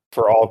to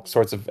for all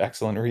sorts of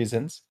excellent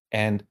reasons.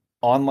 And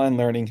online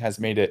learning has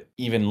made it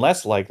even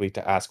less likely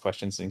to ask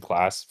questions in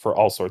class for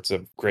all sorts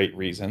of great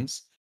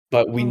reasons.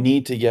 But we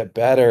need to get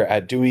better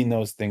at doing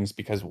those things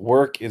because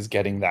work is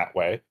getting that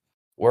way.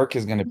 Work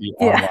is going to be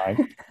Yeah.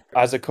 online.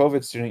 As a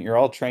COVID student, you're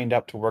all trained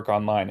up to work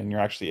online and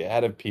you're actually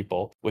ahead of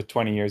people with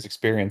 20 years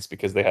experience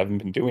because they haven't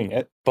been doing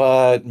it.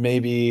 But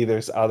maybe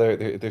there's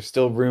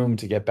still room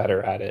to get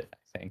better at it,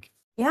 I think.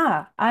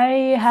 Yeah,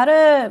 I had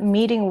a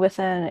meeting with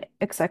an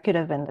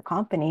executive in the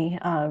company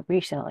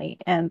recently,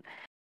 and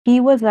he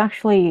was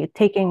actually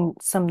taking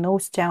some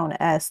notes down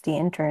as the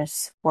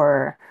interns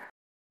were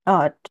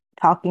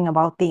talking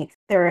about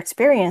their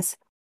experience.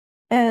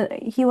 And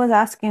he was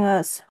asking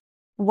us,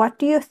 what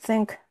do you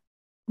think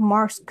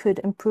Marks could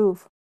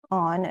improve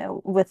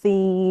on with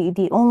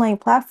the online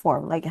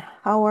platform? Like,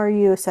 how are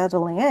you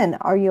settling in?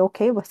 Are you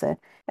okay with it?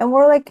 And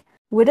we're like,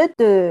 we did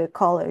the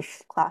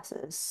college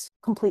classes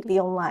completely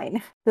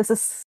online. This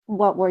is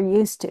what we're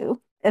used to.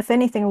 If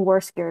anything,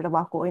 we're scared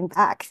about going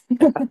back.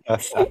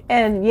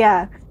 And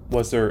yeah,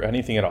 Was there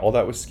anything at all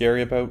that was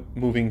scary about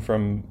moving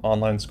from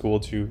online school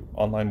to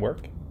online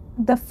work?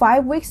 The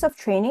 5 weeks of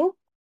training,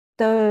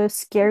 the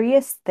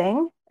scariest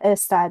thing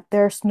is that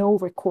there's no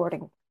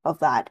recording of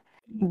that.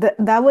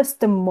 That was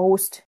the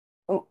most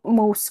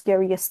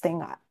scariest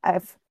thing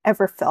I've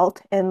ever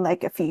felt in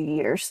like a few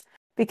years.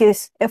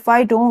 Because if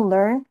I don't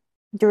learn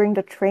during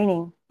the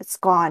training, it's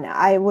gone.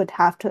 I would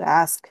have to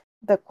ask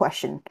the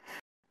question.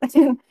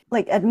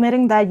 Like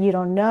admitting that you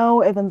don't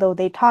know, even though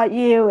they taught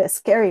you, is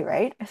scary,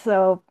 right?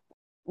 So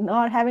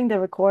not having the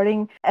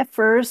recording at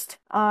first,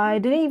 I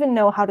didn't even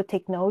know how to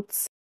take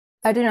notes.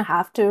 I didn't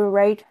have to,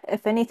 right?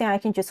 If anything, I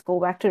can just go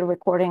back to the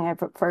recording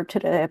and refer to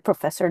the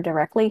professor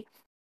directly.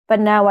 But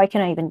now I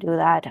cannot even do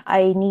that.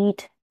 I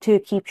need to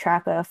keep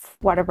track of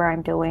whatever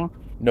I'm doing.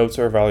 Notes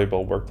are a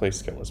valuable workplace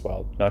skill as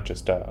well, not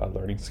just a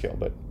learning skill,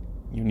 but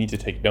you need to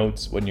take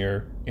notes when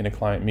you're in a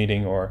client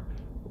meeting or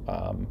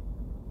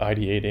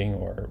ideating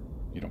or,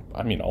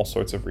 all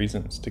sorts of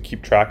reasons to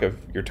keep track of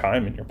your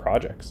time and your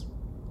projects.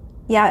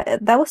 Yeah,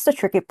 that was the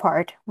tricky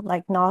part,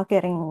 like not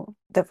getting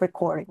the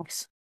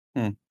recordings.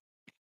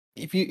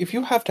 If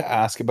you have to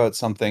ask about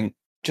something,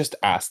 just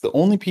ask. The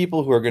only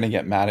people who are going to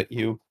get mad at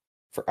you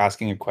for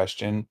asking a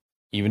question,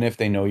 even if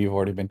they know you've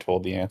already been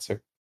told the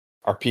answer,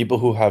 are people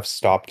who have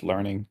stopped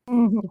learning.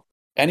 Mhm.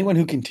 Anyone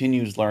who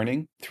continues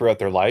learning throughout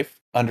their life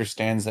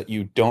understands that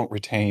you don't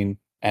retain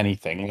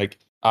anything. Like,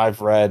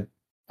 I've read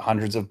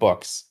hundreds of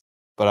books,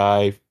 but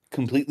I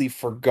completely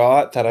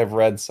forgot that I've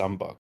read some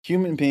book.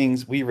 Human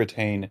beings, we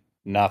retain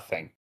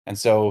nothing. And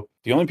so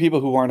the only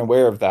people who aren't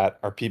aware of that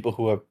are people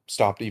who have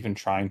stopped even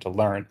trying to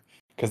learn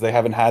because they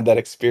haven't had that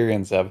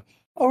experience of,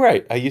 oh,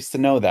 right, I used to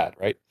know that,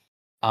 right?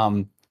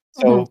 Mhm.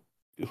 So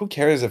who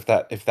cares if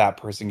that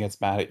person gets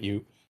mad at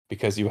you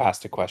because you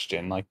asked a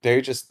question? Like,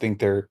 they just think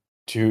they're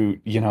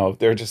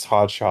just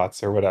hot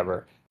shots or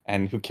whatever,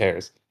 and who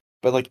cares?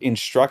 But like,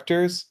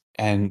 instructors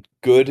and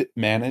good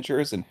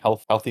managers and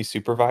healthy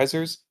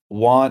supervisors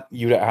want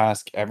you to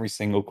ask every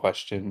single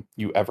question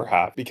you ever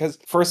have, because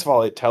first of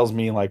all, it tells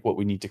me like what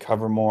we need to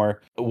cover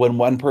more. When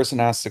one person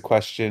asks a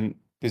question,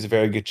 there's a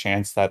very good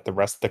chance that the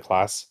rest of the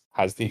class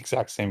has the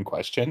exact same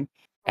question.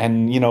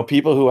 And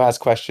people who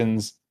ask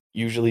questions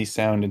usually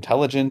sound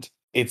intelligent.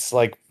 It's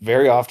like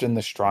very often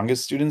the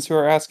strongest students who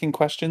are asking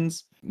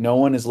questions. No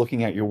one is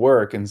looking at your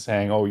work and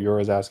saying, "Oh,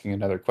 Yura's asking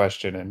another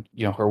question, and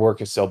her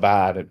work is so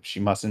bad, and she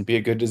mustn't be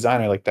a good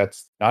designer." Like,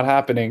 that's not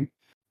happening.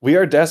 We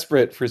are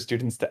desperate for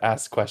students to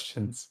ask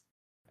questions,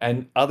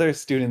 and other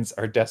students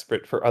are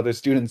desperate for other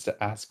students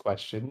to ask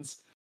questions.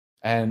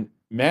 And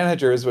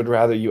managers would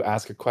rather you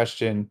ask a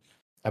question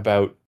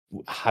about,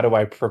 how do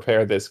I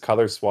prepare this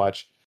color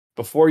swatch,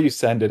 before you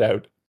send it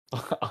out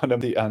on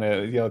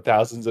a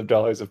thousands of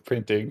dollars of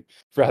printing,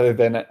 rather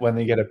than when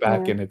they get it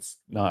back Yeah. and it's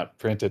not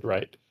printed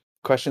right.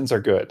 Questions are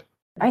good.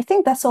 I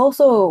think that's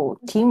also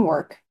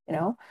teamwork, you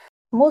know?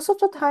 Most of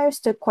the times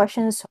the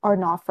questions are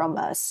not from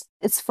us.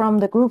 It's from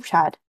the group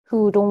chat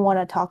who don't want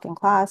to talk in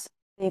class.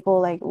 They go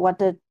like, "What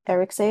did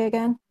Eric say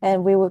again?"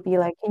 And we would be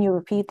like, "Can you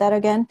repeat that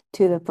again?"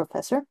 to the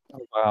professor. Oh,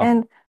 wow.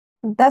 And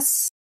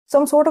that's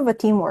some sort of a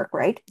teamwork,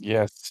 right?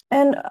 Yes.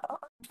 And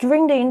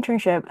during the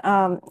internship,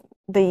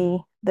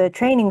 the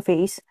training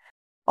phase,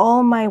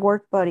 all my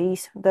work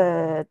buddies,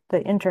 the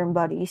intern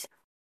buddies,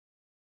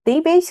 they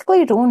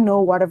basically don't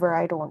know whatever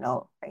I don't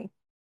know, right?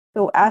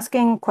 So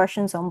asking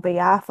questions on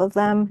behalf of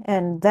them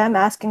and them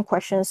asking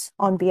questions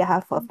on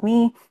behalf of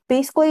me,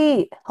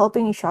 basically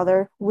helping each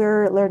other.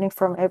 We're learning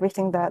from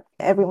everything that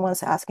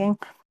everyone's asking.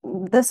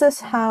 This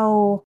is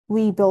how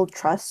we build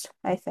trust,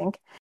 I think,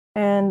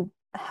 and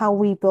how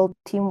we build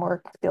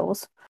teamwork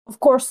skills. Of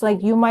course,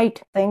 like you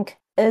might think,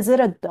 is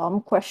it a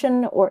dumb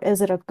question or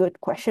is it a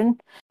good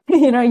question?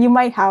 You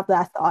might have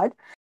that thought,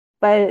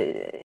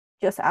 but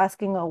just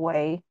asking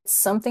away, it's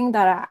something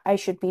that I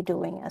should be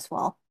doing as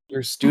well. You're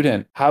a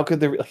student. How could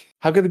there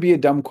be a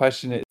dumb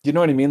question? You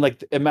know what I mean?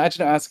 Like,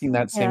 imagine asking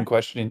that Yeah, same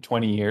question in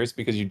 20 years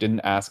because you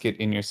didn't ask it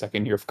in your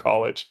second year of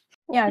college.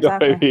 yeah, You know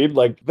what I exactly. mean?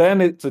 Like,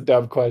 then it's a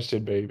dumb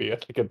question, maybe, I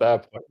think, at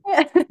that point.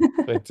 Yeah.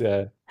 But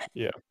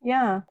yeah.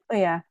 Yeah. So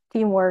yeah,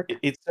 teamwork.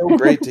 It's so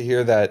great to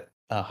hear that.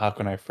 How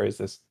can I phrase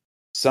this?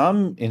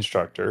 Some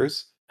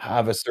instructors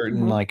have a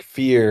certain Hmm. like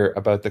fear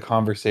about the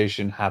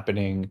conversation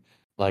happening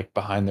like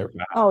behind their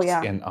Oh backs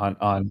yeah, and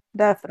on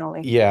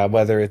definitely. yeah,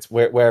 whether it's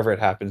wherever it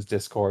happens,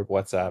 Discord,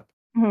 WhatsApp.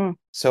 Hmm.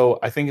 So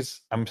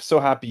I'm so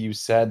happy you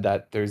said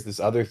that there's this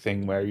other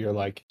thing where you're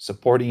like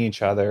supporting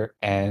each other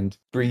and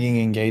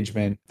bringing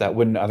engagement that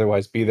wouldn't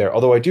otherwise be there.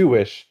 Although I do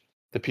wish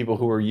the people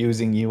who are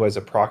using you as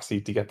a proxy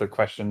to get their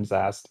questions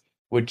asked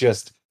would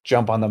just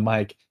jump on the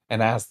mic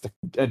and ask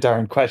a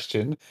darn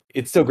question.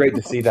 It's so great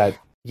to see that,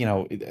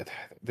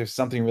 there's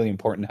something really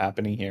important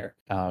happening here.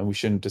 We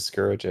shouldn't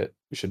discourage it.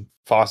 We should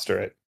foster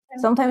it.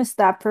 Sometimes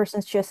that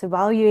person's just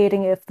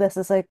evaluating if this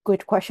is a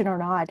good question or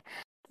not.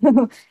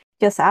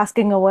 Just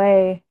asking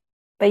away.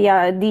 But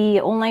yeah, the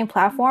online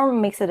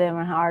platform makes it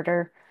even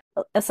harder.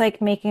 It's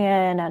like making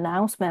an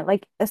announcement,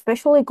 like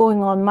especially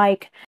going on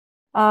mic.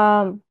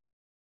 Um,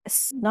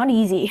 it's not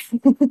easy.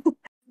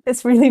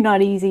 It's really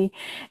not easy.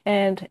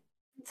 And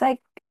It's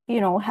like,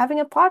 having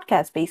a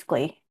podcast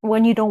basically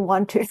when you don't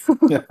want to.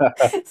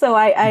 So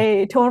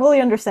I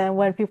totally understand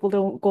when people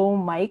don't go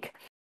mic.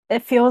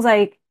 It feels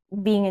like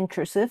being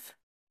intrusive.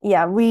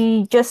 Yeah,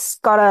 we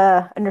just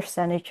gotta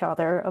understand each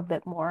other a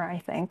bit more, I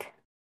think.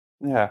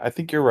 Yeah, I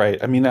think you're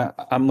right. I mean,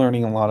 I'm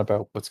learning a lot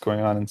about what's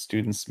going on in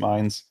students'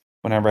 minds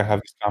whenever I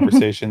have these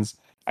conversations.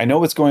 I know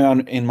what's going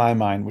on in my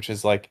mind, which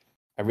is like,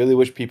 I really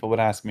wish people would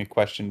ask me a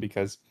question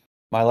because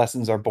my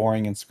lessons are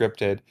boring and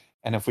scripted.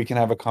 And if we can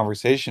have a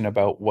conversation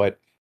about what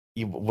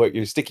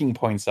your sticking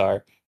points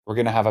are, we're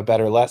going to have a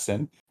better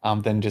lesson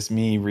than just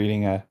me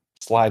reading a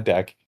slide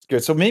deck.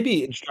 Good. So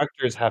maybe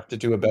instructors have to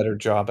do a better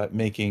job at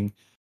making,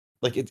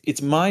 like,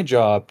 it's my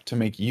job to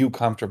make you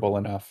comfortable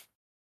enough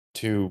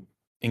to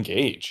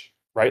engage,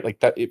 right?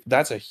 Like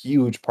that's a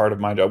huge part of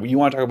my job. You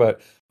want to talk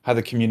about how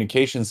the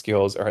communication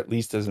skills are at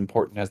least as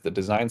important as the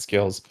design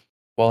skills.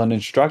 Well, an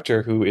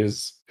instructor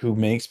who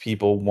makes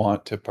people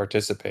want to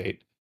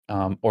participate,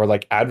 or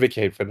like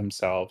advocate for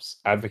themselves,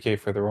 advocate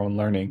for their own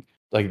learning,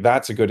 like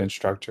that's a good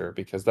instructor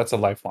because that's a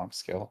lifelong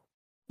skill.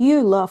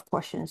 You love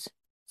questions.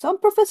 Some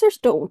professors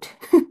don't.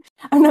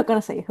 I'm not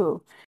gonna say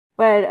who,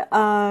 but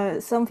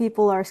some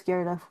people are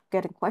scared of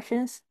getting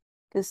questions.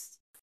 Because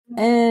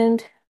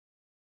and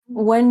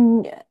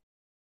when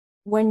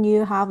when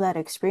you have that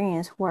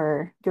experience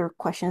where your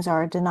questions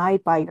are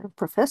denied by your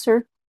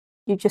professor,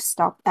 you just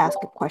stop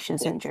asking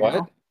questions in What?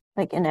 general,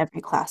 like in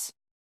every class.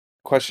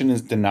 Question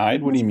is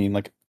denied? What do you mean?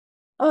 Like,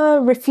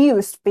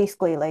 Refused,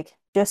 basically, like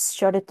just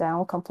shut it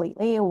down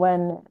completely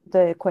when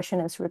the question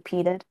is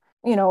repeated.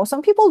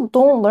 Some people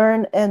don't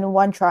learn in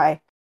one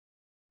try,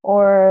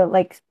 or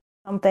like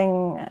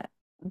something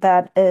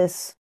that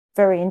is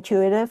very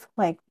intuitive,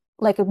 like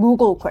a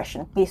Google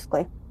question,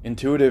 basically.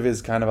 intuitive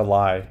is kind of a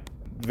lie.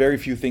 Very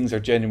few things are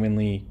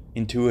genuinely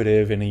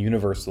intuitive in a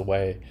universal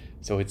way.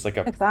 So it's like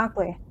a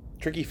Exactly.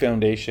 tricky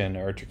foundation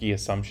or a tricky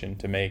assumption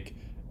to make,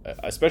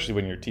 especially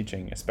when you're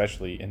teaching,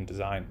 especially in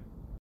design.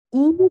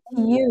 Easy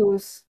to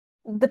use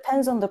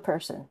depends on the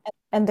person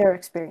and their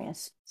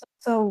experience.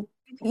 So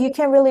you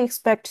can't really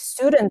expect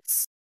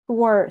students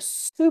who are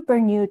super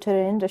new to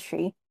the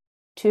industry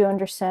to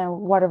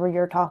understand whatever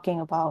you're talking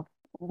about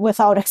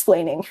without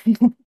explaining.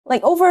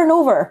 Like over and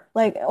over.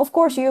 Like, of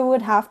course, you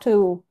would have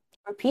to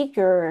repeat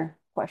your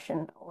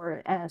question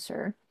or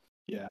answer.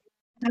 Yeah.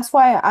 That's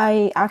why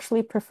I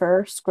actually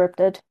prefer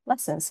scripted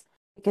lessons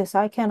because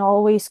I can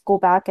always go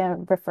back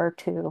and refer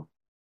to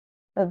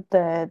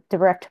the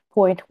direct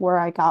point where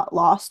I got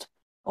lost,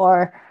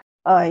 or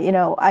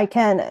I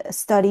can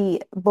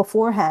study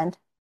beforehand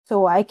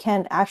so I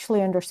can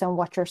actually understand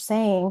what you're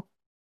saying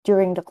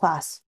during the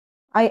class.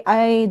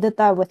 I did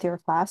that with your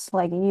class.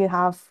 Like you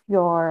have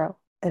your,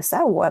 is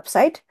that a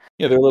website?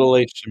 Yeah, they're little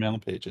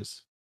HTML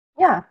pages.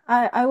 Yeah,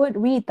 I would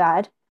read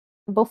that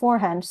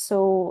beforehand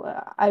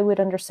so I would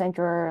understand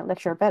your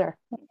lecture better.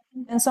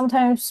 And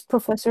sometimes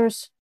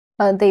professors,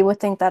 they would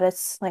think that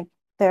it's like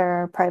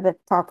their private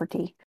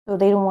property, so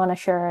they don't want to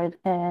share it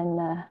in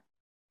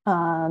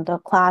the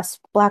class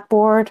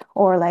Blackboard,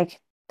 or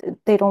like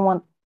they don't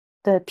want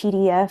the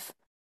PDF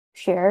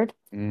shared.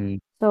 Mm.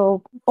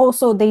 So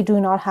also they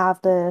do not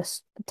have the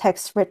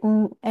text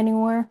written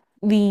anywhere.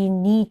 We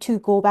need to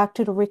go back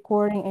to the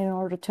recording in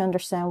order to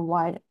understand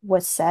what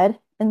was said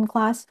in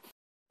class.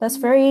 That's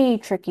very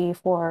tricky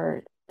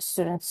for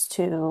students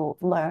to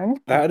learn.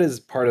 That is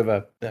part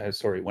of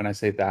sorry, when I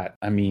say that,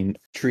 I mean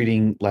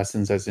treating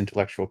lessons as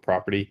intellectual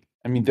property.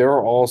 I mean, there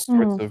are all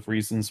sorts Mm. of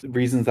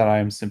reasons that I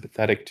am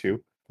sympathetic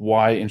to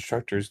why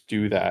instructors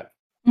do that.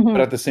 But Mhm.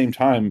 at the same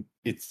time,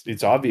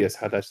 it's obvious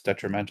how that's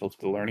detrimental to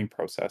the learning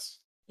process.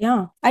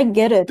 Yeah, I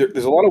get it.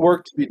 There's a lot of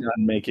work to be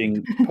done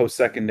making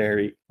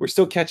post-secondary. We're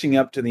still catching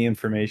up to the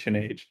information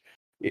age,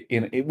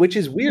 which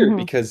is weird Mhm.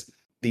 because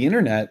the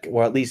internet,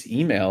 or at least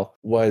email,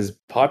 was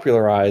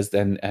popularized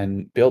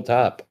and built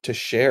up to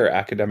share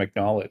academic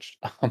knowledge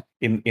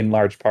in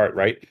large part,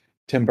 right?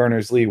 Tim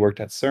Berners-Lee worked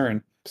at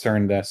CERN,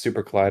 the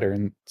super collider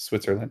in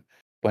Switzerland,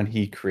 when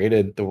he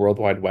created the World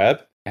Wide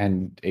Web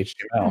and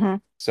HTML.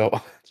 Mhm. So,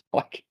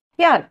 like,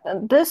 Yeah,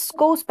 this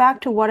goes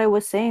back to what I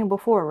was saying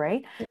before,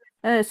 right?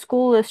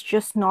 School is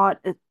just not,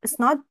 it's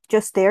not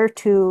just there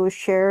to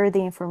share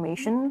the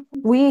information.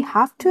 We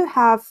have to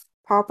have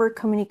proper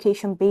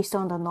communication based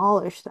on the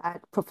knowledge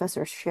that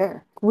professors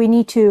share. We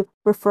need to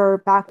refer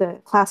back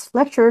to class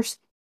lectures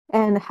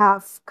and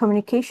have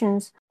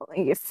communications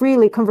like,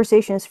 freely,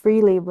 conversations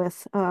freely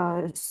with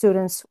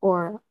students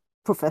or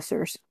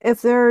professors.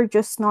 If they're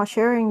just not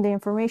sharing the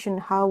information,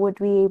 how would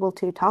we be able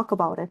to talk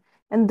about it?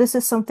 And this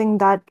is something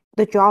that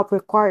the job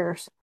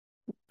requires.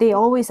 They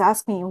always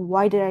ask me,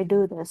 why did I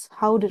do this?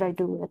 How did I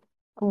do it?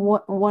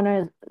 What when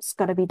is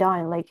gonna be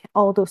done? Like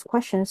all those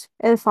questions.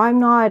 If I'm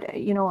not,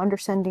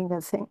 understanding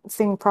the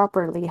thing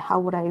properly, how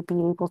would I be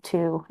able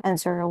to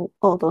answer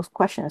all those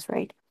questions,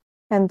 right?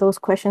 And those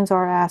questions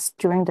are asked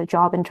during the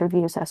job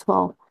interviews as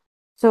well.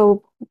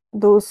 So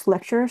those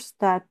lectures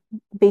that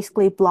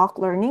basically block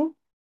learning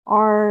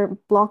are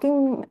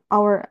blocking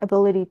our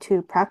ability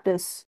to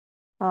practice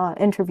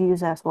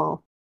interviews as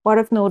well. what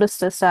I've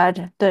noticed is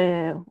that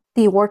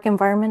the work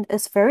environment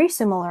is very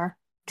similar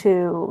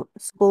to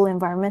school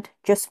environment,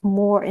 just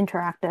more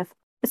interactive.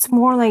 It's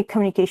more like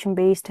communication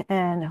based,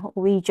 and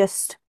we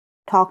just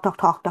talk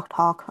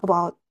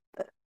about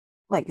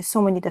like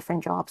so many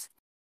different jobs.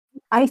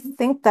 I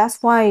think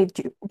that's why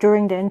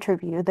during the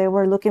interview they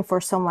were looking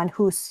for someone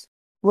who's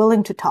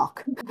willing to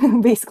talk,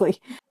 basically,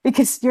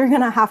 because you're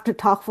gonna have to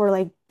talk for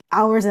like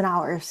hours and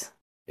hours.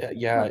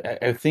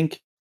 I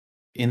think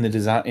in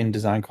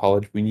design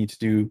college we need to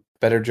do a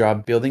better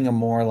job building a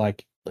more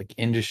like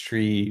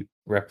industry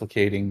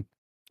replicating.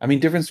 I mean,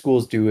 different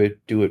schools do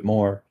it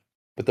more,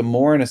 but the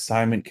more an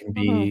assignment can Mhm.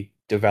 be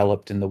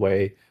developed in the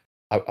way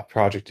a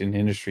project in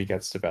industry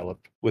gets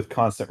developed with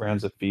constant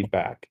rounds of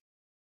feedback,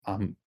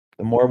 um,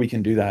 the more we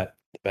can do that,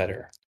 the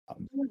better.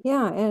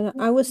 Yeah, and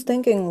I was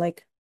thinking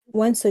like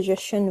one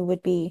suggestion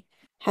would be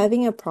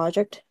having a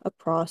project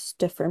across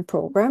different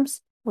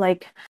programs,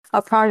 like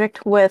a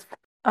project with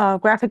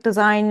graphic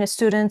design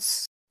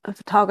students,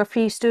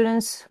 photography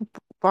students,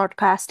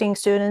 broadcasting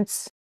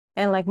students,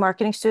 and like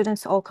marketing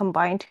students all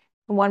combined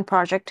in one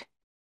project.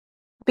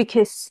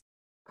 Because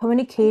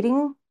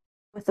communicating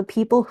with the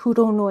people who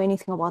don't know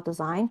anything about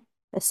design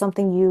is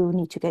something you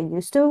need to get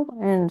used to.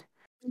 And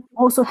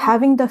also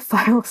having the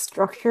file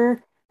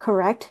structure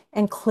correct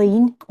and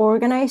clean,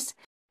 organized,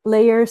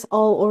 layers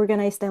all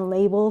organized and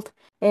labeled,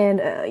 and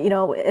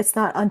it's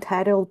not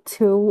untitled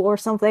to or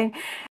something,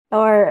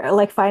 or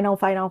like final.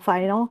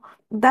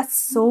 That's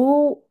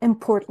so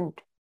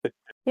important.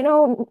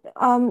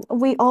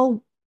 We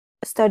all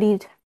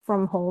studied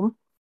from home.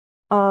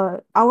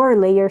 Our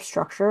layer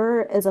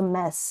structure is a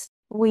mess.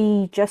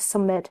 We just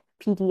submit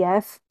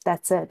PDF,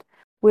 that's it.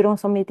 We don't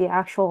submit the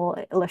actual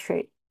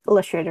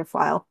Illustrator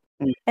file.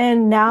 Mm.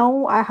 And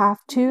now I have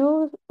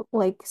to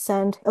like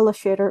send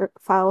Illustrator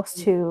files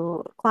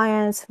to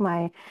clients,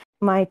 my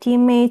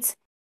teammates,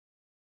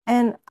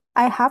 and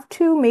I have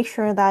to make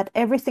sure that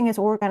everything is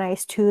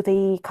organized to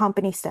the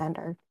company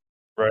standard.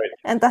 Right.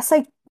 And that's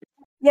like,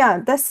 yeah,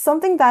 that's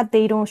something that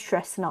they don't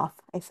stress enough,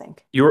 I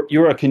think.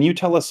 Yura, can you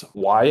tell us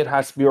why it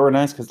has to be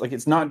organized? Because like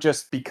it's not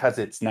just because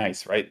it's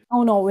nice, right?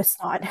 Oh no, it's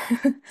not.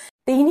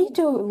 They need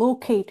to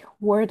locate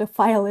where the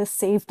file is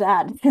saved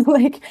at.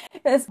 Like,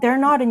 they're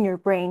not in your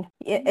brain.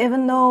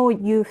 Even though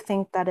you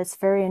think that it's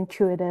very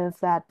intuitive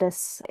that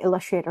this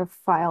Illustrator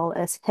file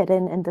is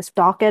hidden in this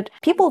docket,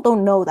 people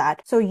don't know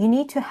that. So you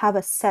need to have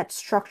a set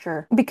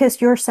structure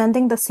because you're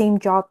sending the same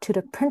job to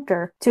the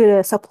printer, to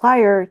the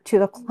supplier, to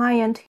the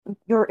client,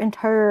 your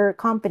entire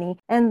company,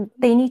 and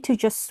they need to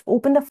just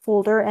open the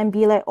folder and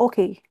be like,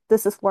 okay,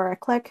 this is where I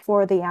click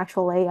for the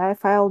actual AI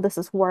file. This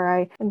is where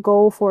I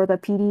go for the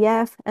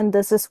PDF, and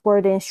this is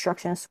where the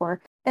instructions were.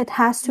 It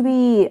has to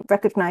be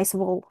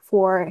recognizable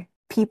for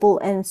people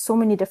in so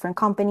many different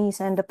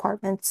companies and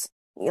departments.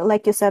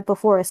 Like you said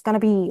before, it's going to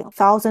be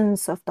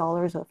thousands of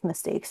dollars of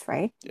mistakes,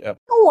 right? Yeah.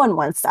 No one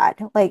wants that.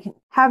 Like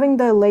having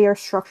the layer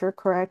structure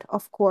correct,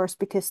 of course,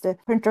 because the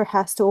printer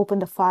has to open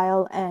the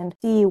file and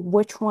see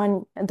which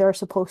one they're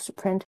supposed to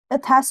print.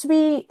 It has to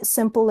be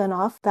simple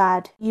enough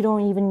that you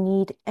don't even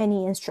need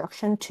any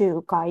instruction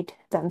to guide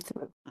them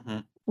through.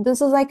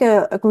 This is like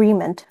a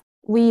agreement.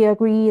 We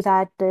agree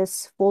that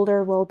this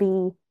folder will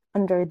be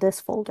under this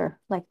folder,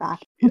 like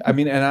that. I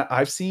mean, and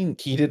I've seen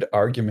heated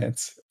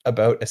arguments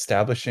about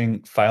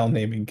establishing file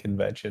naming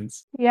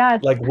conventions. Yeah.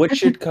 Like, what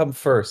should come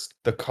first,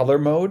 the color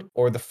mode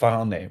or the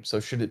file name?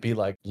 So, should it be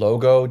like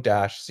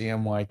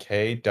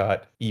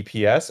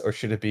logo-cmyk.eps or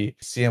should it be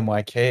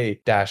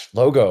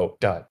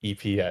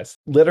cmyk-logo.eps?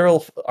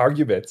 Literal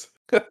arguments.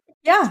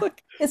 Yeah,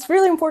 like, it's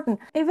really important.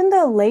 Even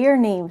the layer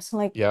names,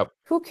 like, yep.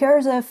 who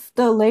cares if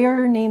the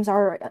layer names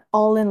are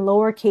all in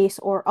lowercase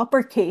or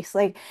uppercase?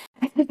 Like,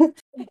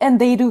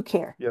 and they do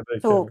care. Yeah, they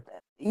So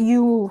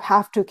you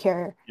have to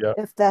care. Yeah.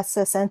 If that's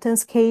a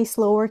sentence case,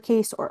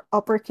 lowercase, or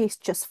uppercase,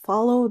 just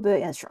follow the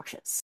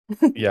instructions.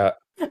 Yeah.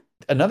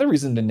 Another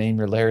reason to name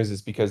your layers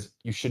is because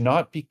you should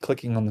not be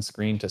clicking on the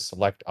screen to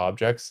select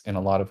objects in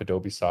a lot of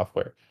Adobe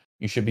software.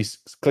 You should be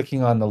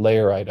clicking on the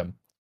layer item.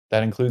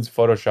 That includes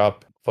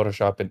Photoshop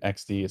and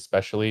XD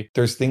especially.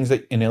 There's things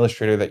that in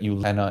Illustrator that you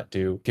cannot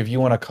do. If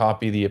you want to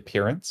copy the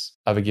appearance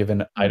of a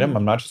given item,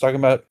 I'm not just talking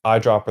about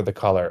eyedropper the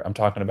color. I'm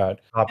talking about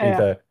copy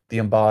the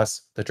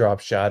emboss, the drop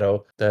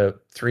shadow, the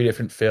 3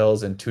 different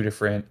fills and 2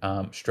 different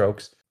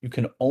strokes. You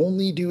can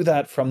only do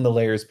that from the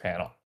layers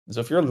panel.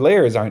 So if your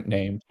layers aren't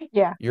named,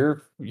 Yeah.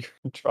 you're in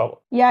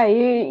trouble. Yeah,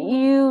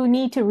 you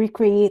need to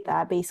recreate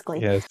that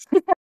basically. Yes.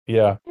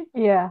 Yeah.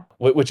 Yeah.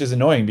 Which is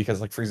annoying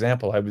because, like, for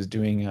example, I was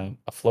doing a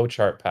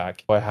flowchart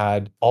pack. I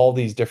had all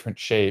these different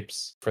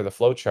shapes for the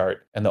flowchart,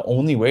 and the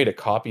only way to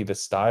copy the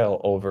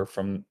style over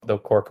from the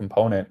core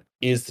component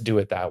is to do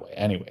it that way.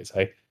 Anyways,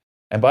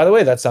 and by the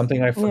way, that's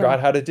something I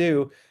forgot how to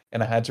do,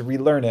 and I had to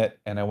relearn it,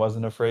 and I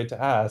wasn't afraid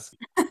to ask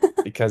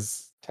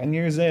because 10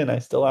 years in, I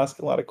still ask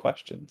a lot of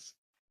questions.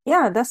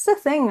 Yeah, that's the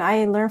thing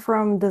I learned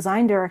from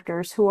design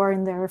directors who are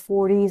in their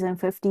 40s and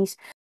 50s.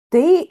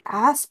 They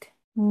ask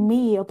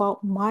me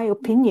about my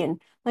opinion.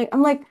 Like,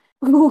 I'm like,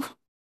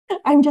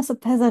 I'm just a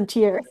peasant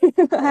here.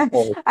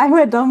 Oh, I'm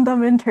a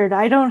dumb intern.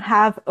 I don't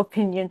have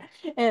opinion.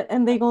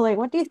 And they go like,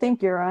 what do you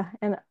think, Yura?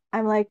 And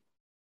I'm like,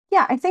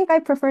 yeah, I think I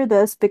prefer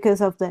this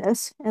because of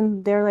this.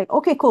 And they're like,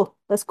 okay, cool.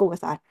 Let's go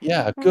with that.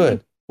 yeah, I'm like,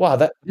 good. Wow,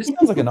 this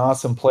sounds like an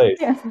awesome place.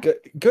 yeah,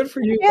 Good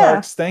for you, yeah,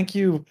 Marks. Thank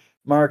you,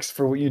 Marks,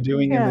 for what you're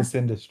doing in yeah, this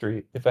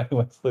industry, if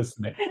anyone's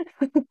listening.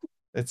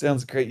 It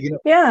sounds great.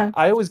 yeah.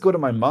 I always go to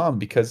my mom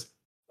because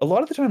a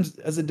lot of the times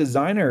as a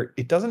designer,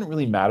 it doesn't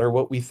really matter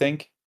what we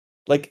think.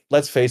 Like,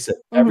 let's face it,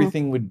 Hmm.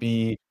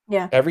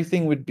 Yeah.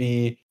 everything would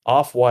be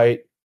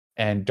off-white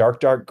and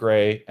dark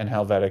gray and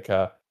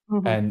Helvetica,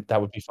 Hmm. and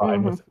that would be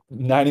fine Hmm. with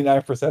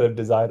 99% of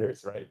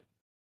designers, right?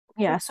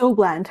 Yeah, so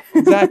bland.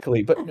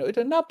 Exactly. But no,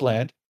 not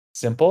bland,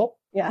 simple,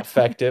 Yeah.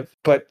 effective.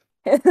 But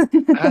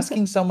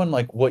asking someone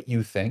like what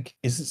you think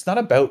is it's not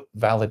about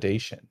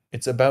validation.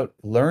 It's about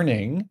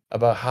learning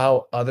about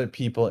how other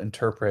people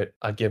interpret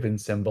a given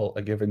symbol,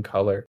 a given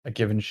color, a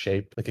given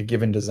shape, like a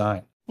given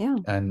design. Yeah.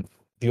 And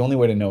the only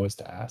way to know is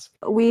to ask.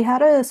 We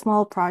had a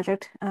small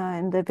project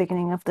in the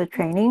beginning of the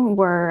training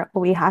where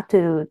we had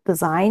to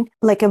design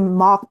like a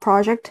mock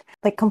project,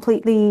 like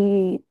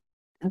completely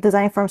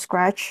designed from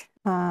scratch,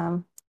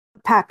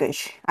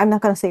 package. I'm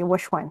not gonna say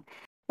which one.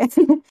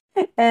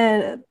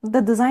 And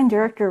the design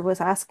director was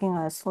asking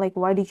us, like,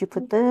 why did you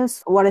put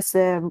this? What is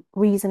the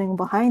reasoning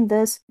behind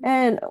this?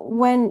 And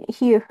when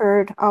he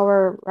heard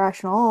our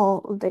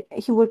rationale,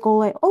 he would go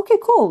like, okay,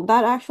 cool,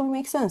 that actually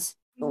makes sense.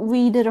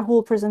 We did a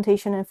whole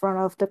presentation in front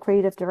of the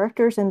creative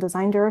directors and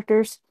design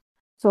directors.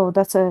 So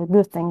that's a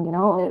good thing, you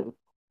know.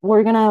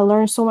 We're gonna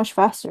learn so much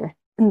faster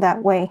in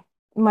that way.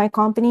 My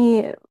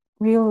company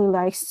really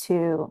likes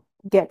to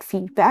get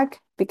feedback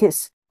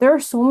because there are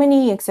so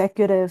many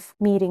executive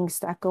meetings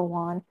that go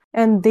on,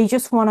 and they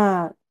just want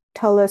to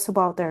tell us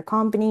about their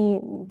company.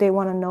 They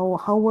want to know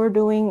how we're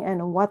doing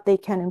and what they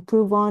can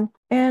improve on.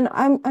 And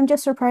I'm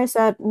just surprised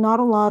that not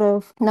a lot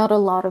of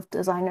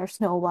designers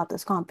know about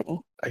this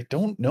company. I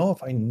don't know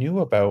if I knew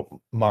about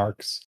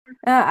Marx.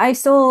 I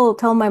still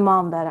tell my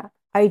mom that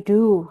I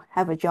do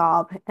have a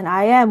job and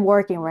I am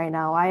working right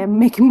now. I am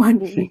making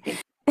money.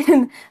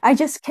 And I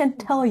just can't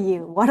tell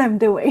you what I'm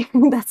doing.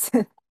 That's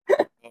it.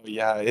 Oh,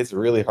 yeah, it's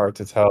really hard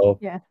to tell.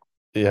 Yeah.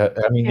 Yeah,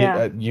 I mean,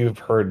 Yeah. you've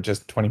heard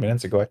just 20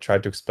 minutes ago, I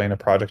tried to explain a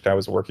project I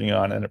was working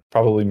on, and it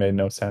probably made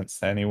no sense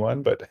to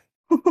anyone, but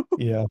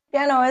yeah.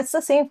 Yeah, no, it's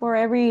the same for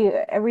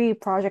every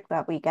project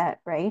that we get,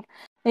 right?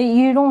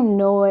 You don't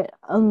know it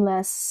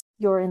unless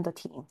you're in the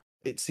team.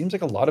 It seems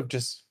like a lot of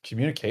just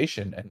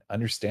communication and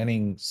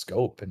understanding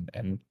scope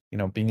and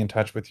being in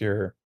touch with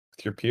your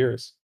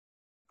peers.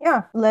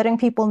 Yeah, letting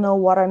people know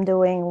what I'm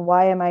doing,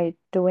 why am I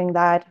doing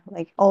that,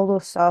 like all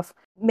those stuff.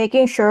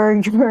 Making sure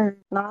you're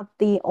not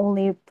the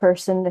only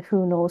person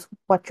who knows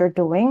what you're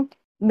doing.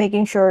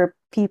 Making sure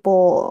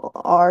people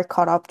are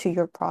caught up to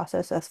your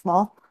process as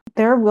well.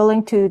 They're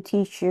willing to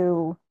teach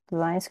you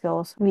design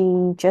skills.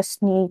 We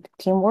just need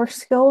teamwork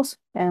skills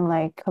and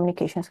like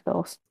communication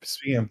skills.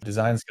 Speaking of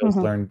design skills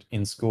Mhm. learned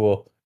in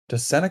school,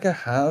 does Seneca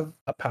have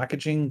a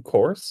packaging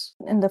course?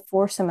 In the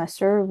fourth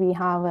semester, we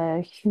have a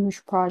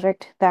huge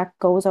project that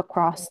goes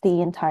across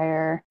the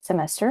entire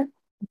semester.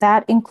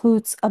 That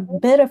includes a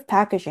bit of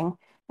packaging.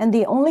 And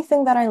the only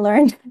thing that I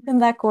learned in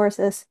that course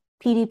is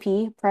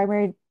PDP,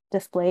 primary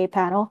display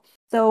panel.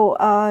 So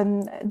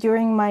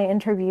during my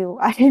interview,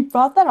 I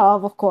brought that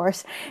up, of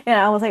course, and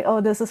I was like, "Oh,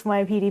 this is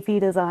my PDP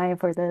design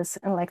for this,"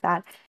 and like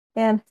that.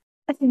 And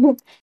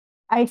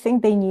I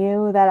think they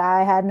knew that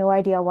I had no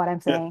idea what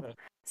I'm saying.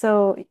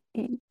 So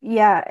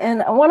yeah,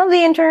 and one of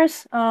the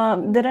interns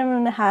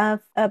didn't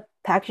have a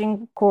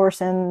packaging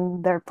course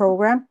in their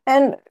program,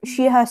 and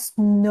she has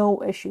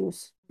no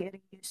issues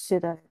getting used to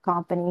the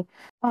company.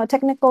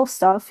 Technical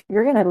stuff,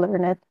 you're gonna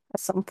learn it at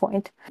some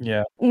point.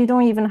 Yeah. You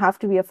don't even have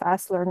to be a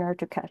fast learner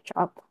to catch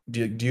up.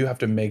 Do you have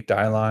to make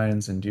die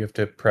lines and do you have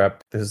to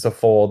prep? This is a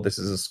fold, this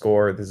is a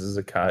score, this is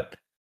a cut.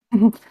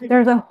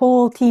 There's a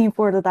whole team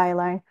for the die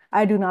line.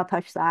 I do not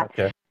touch that.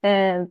 Okay.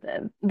 And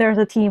there's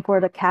a team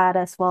for the CAD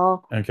as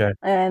well. Okay.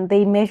 And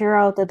they measure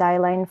out the die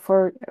line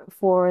for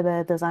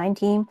the design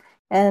team.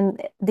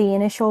 And the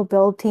initial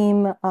build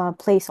team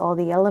place all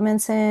the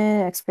elements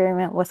in,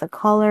 experiment with the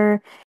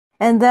color.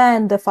 And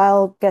then the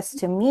file gets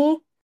to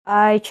me.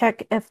 I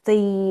check if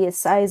the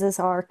sizes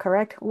are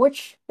correct,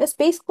 which is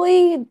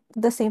basically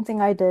the same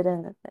thing I did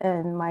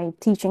in my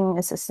teaching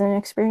assistant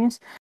experience.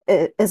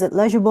 Is it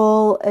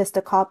legible? Is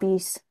the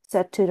copies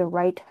set to the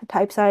right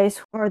type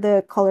size? Are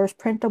the colors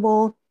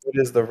printable? What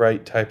is the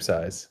right type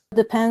size?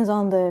 Depends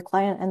on the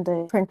client and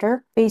the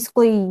printer.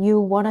 Basically, you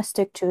want to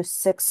stick to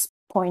 6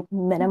 point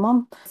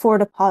minimum for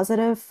the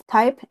positive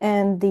type,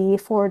 and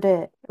for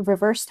the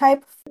reverse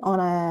type on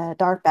a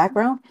dark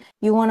background,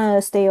 you want to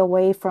stay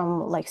away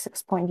from like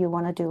 6 point. You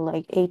want to do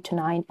like 8 to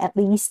 9 at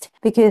least,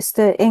 because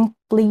the ink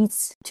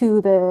bleeds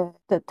to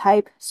the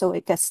type, so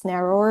it gets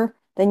narrower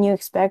than you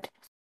expect.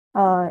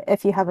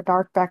 if you have a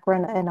dark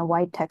background and a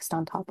white text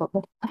on top of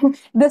it.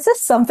 This is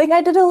something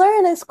I didn't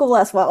learn in school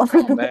as well.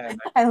 Oh man,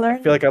 I I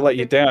learned feel like I let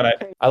you down.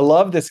 I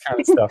love this kind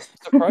of stuff.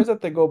 I'm surprised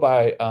that they go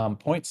by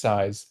point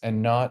size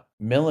and not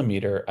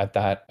millimeter at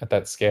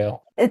that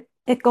scale.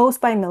 it goes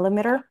by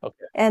millimeter,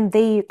 Okay. and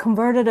they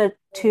converted it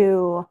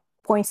to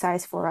point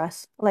size for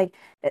us. Like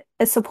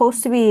it's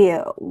supposed to be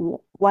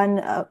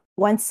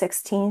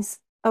 1/16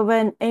 of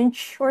an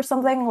inch or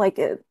something. Like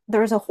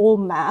there's a whole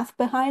math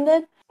behind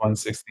it.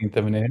 1/16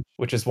 of an inch,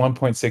 which is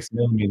 1.6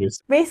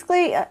 millimeters.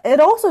 Basically, it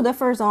also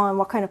differs on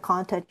what kind of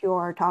content you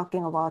are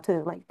talking about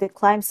too. Like the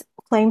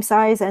claim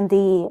size and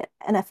the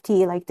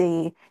NFT, like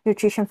the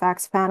nutrition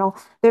facts panel,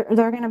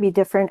 they're gonna be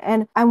different.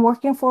 And I'm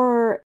working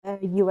for a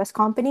US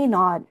company,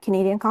 not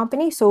Canadian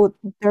company, so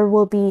there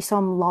will be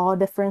some law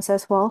difference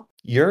as well.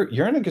 You're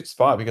in a good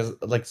spot because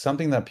like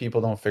something that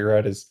people don't figure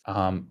out is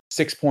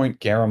 6-point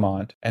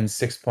Garamond and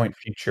 6-point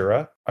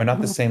Futura are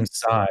not the same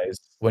size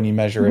when you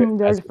measure it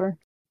They're as different.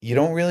 you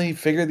don't really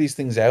figure these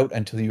things out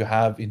until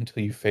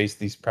you face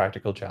these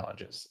practical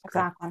challenges.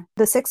 Exactly.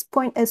 The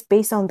 6-point is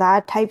based on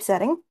that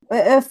typesetting.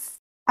 If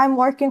I'm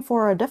working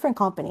for a different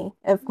company,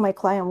 if my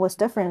client was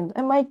different,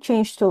 it might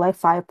change to like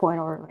 5-point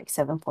or like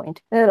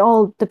 7-point. It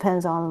all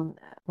depends on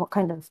what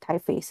kind of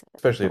typeface.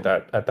 Especially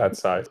at that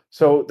size.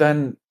 So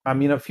then, I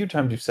mean, a few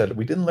times you've said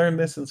we didn't learn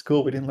this in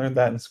school, we didn't learn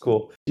that in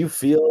school. Do you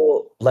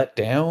feel let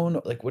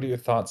down? Like, what are your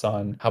thoughts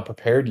on how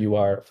prepared you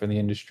are for the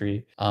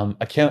industry?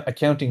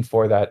 Accounting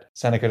for that,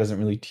 Seneca doesn't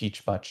really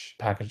teach much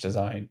package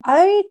design.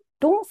 I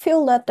don't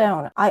feel let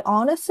down. I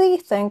honestly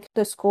think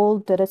the school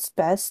did its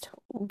best,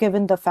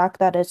 given the fact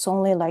that it's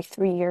only like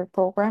 3-year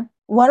program.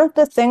 One of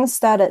the things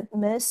that it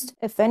missed,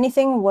 if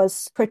anything,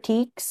 was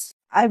critiques.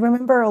 I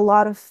remember a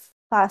lot of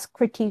class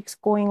critiques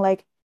going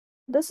like,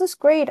 "This is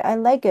great, I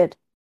like it,"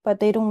 but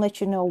they don't let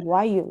you know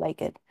why you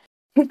like it.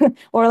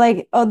 Or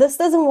like, "Oh, this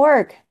doesn't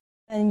work."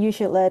 And you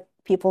should let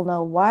people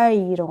know why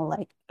you don't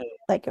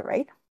like it,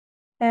 right?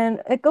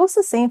 And it goes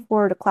the same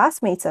for the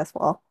classmates as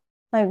well.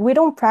 Like we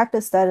don't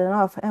practice that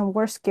enough, and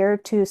we're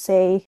scared to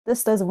say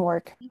this doesn't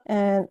work,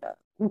 and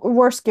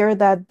we're scared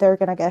that they're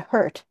gonna get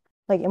hurt,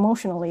 like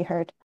emotionally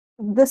hurt.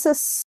 This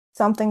is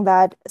something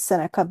that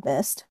Seneca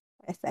missed,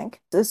 I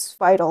think. This is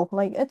vital,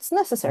 like it's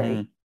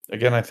necessary.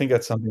 Again, I think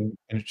that's something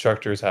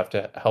instructors have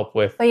to help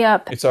with. But yeah,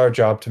 It's our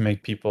job to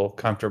make people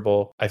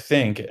comfortable, I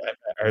think,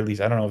 or at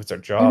least I don't know if it's our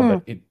job,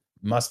 but it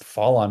must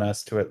fall on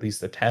us to at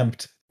least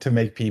attempt to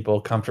make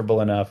people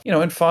comfortable enough,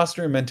 and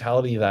foster a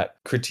mentality that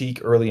critique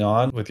early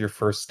on with your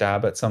first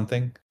stab at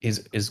something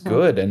is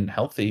good and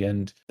healthy,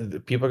 and the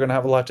people are going to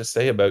have a lot to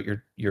say about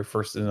your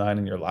first design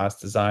and your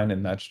last design,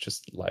 and that's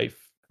just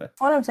life.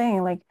 what I'm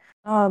saying, like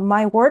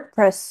my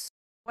WordPress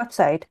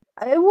website,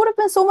 it would have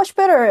been so much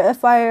better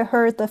if I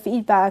heard the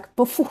feedback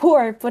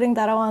before putting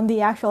that on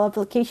the actual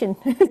application,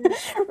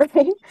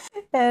 right?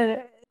 And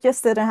it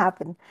just didn't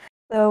happen.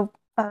 So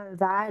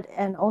that,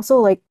 and also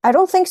like I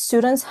don't think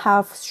students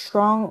have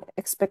strong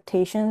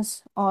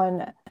expectations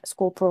on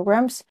school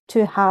programs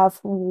to have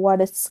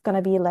what it's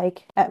gonna be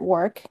like at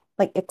work,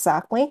 like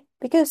exactly,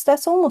 because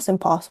that's almost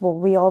impossible.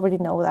 We already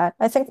know that.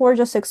 I think we're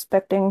just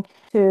expecting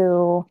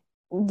to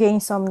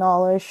gain some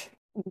knowledge,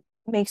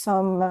 make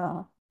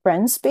some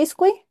friends,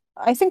 basically.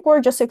 I think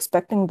we're just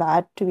expecting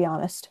that, to be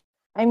honest.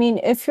 I mean,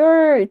 if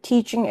you're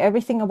teaching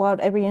everything about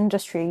every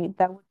industry,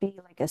 that would be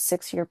like a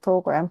 6-year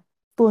program,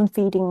 spoon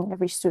feeding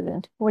every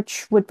student,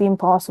 which would be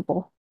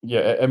impossible.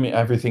 Yeah, I mean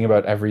everything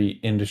about every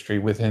industry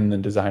within the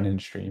design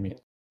industry. I mean,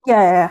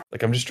 Yeah,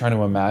 like I'm just trying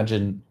to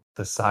imagine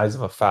the size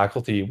of a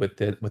faculty with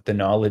the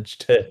knowledge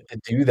to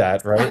do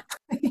that, right?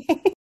 yeah.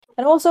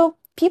 And also,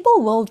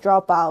 people will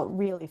drop out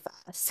really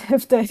fast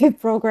if the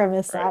program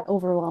is Right. that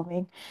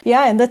overwhelming.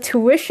 Yeah, and the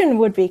tuition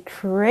would be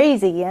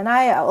crazy, and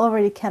I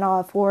already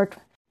cannot afford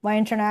my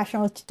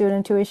international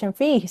student tuition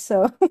fee.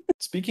 So,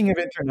 Speaking of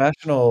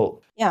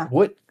international, yeah,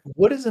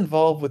 what is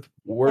involved with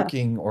yeah.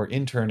 working or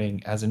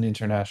interning as an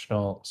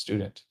international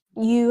student?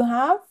 You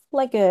have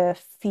like a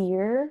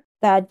fear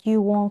that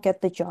you won't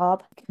get the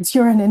job because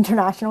you're an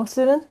international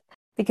student.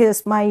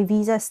 Because my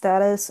visa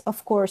status,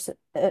 of course,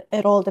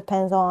 it all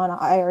depends on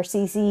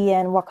IRCC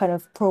and what kind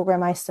of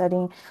program I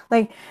study.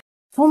 Like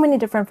so many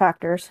different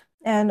factors.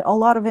 And a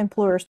lot of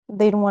employers,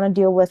 they don't want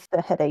to deal with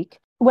the headache.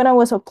 When I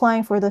was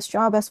applying for this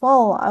job as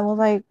well, I was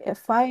like,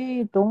 if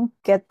I don't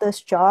get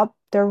this job,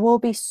 there will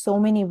be so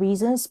many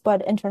reasons,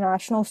 but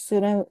international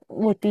student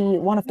would be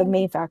one of the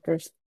main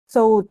factors.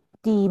 So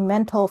the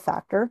mental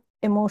factor,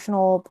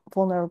 emotional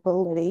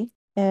vulnerability,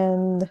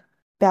 and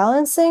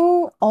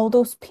balancing all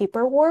those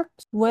paperwork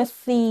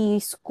with the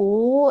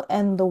school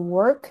and the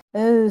work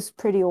is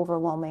pretty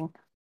overwhelming.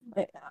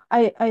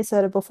 I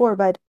said it before,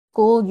 but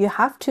school, you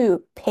have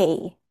to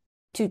pay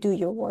to do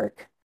your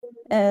work.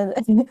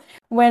 And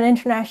when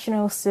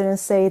international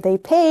students say they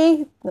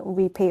pay,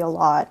 we pay a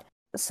lot.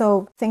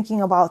 So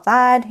thinking about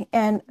that,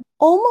 and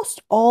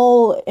almost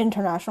all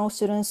international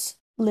students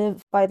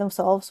live by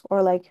themselves,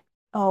 or like,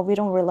 oh, we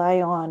don't rely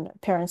on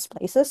parents'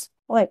 places.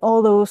 Like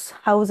all those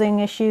housing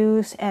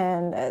issues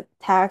and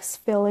tax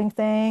filling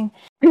thing,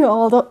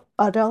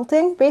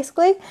 adulting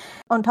basically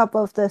on top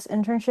of this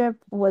internship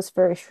was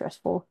very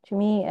stressful to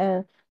me.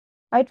 And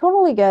I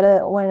totally get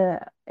it when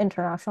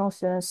international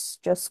students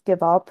just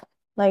give up.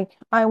 Like,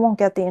 I won't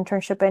get the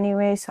internship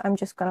anyways. I'm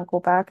just gonna go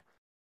back.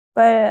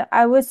 But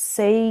I would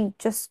say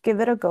just give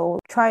it a go.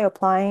 Try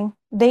applying.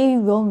 They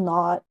will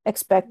not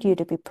expect you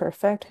to be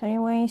perfect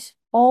anyways.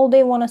 All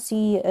they want to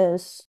see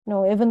is,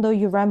 even though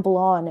you ramble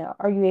on,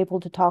 are you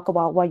able to talk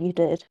about what you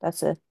did?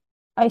 That's it.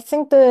 I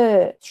think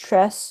the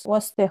stress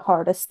was the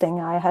hardest thing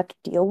I had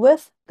to deal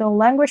with. The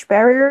language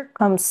barrier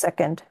comes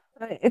second.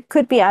 It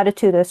could be added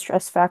to the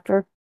stress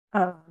factor,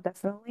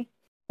 definitely.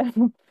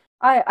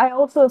 I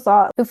also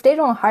thought if they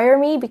don't hire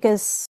me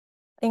because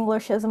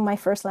English isn't my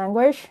first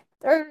language,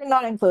 they're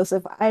not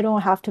inclusive. I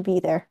don't have to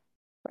be there,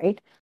 right?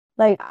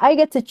 Like, I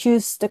get to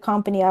choose the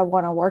company I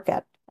want to work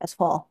at as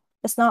well.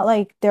 It's not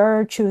like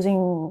they're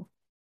choosing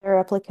their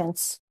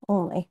applicants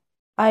only.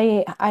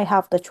 I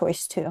have the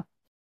choice too.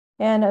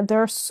 And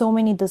there are so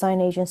many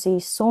design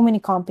agencies, so many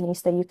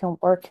companies that you can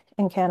work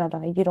in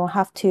Canada. You don't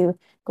have to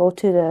go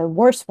to the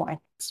worst one.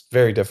 It's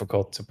very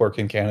difficult to work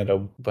in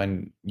Canada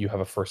when you have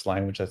a first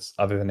language that's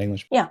other than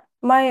English. Yeah,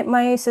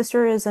 my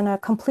sister is in a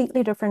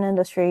completely different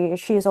industry.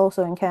 She is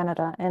also in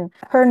Canada, and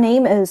her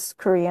name is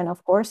Korean,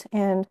 of course.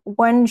 And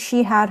when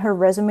she had her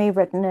resume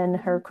written in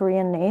her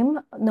Korean name,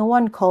 no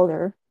one called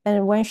her.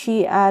 And when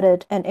she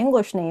added an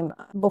English name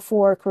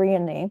before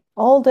Korean name,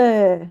 all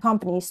the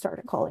companies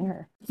started calling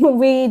her.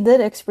 We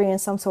did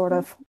experience some sort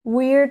of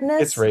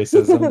weirdness. It's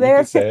racism. You there.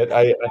 could say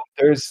it.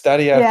 There's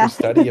study after Yeah.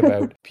 study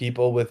about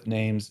people with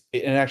names,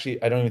 and actually,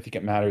 I don't even think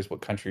it matters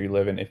what country you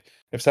live in.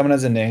 If someone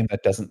has a name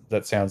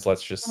that sounds,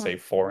 let's just say,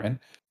 foreign,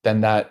 then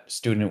that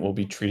student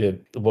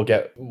will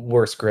get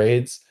worse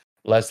grades,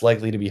 less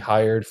likely to be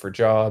hired for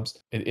jobs.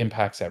 It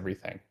impacts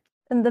everything.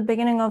 In the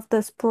beginning of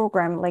this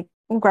program, like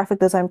graphic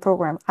design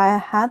program, I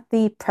had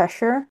the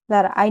pressure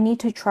that I need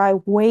to try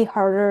way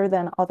harder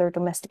than other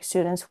domestic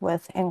students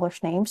with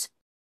English names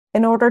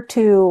in order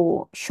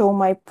to show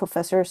my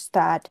professors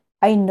that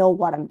I know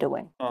what I'm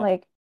doing.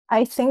 Like,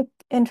 I think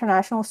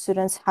international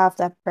students have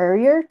that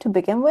barrier to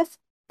begin with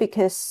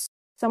because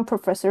some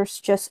professors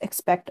just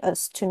expect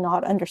us to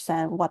not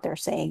understand what they're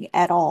saying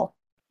at all.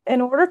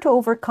 In order to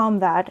overcome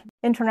that,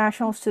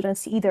 international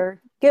students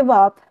either give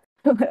up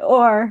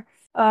or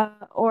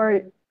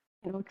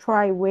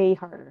try way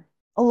harder.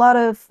 A lot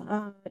of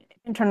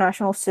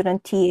international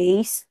student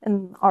TAs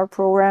in our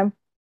program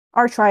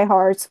are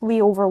tryhards.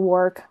 We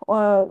overwork.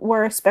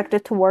 We're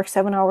expected to work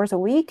 7 hours a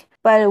week,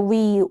 but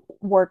we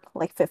work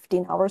like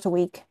 15 hours a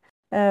week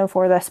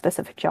for that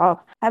specific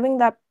job. Having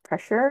that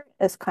pressure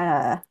is kind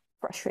of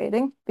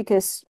frustrating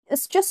because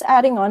it's just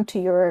adding on to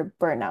your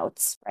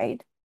burnouts,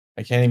 right?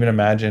 I can't even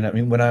imagine. I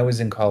mean, when I was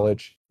in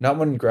college, not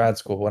when in grad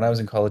school, when I was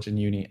in college and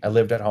uni, I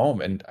lived at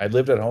home, and I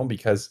lived at home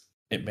because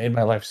it made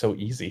my life so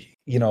easy.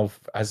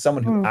 As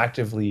someone who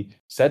actively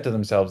said to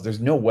themselves,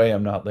 there's no way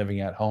I'm not living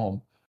at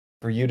home.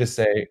 For you to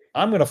say,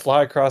 I'm going to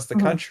fly across the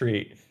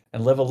country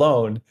and live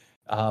alone,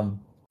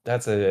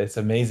 it's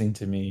amazing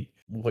to me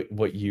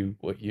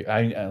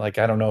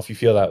I don't know if you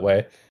feel that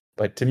way,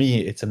 but to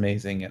me, it's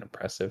amazing and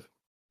impressive.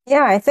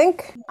 Yeah, I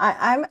think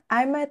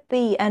I'm at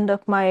the end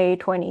of my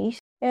 20s,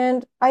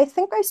 and I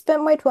think I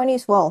spent my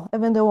 20s well,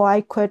 even though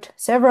I quit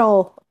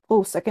several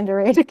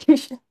post-secondary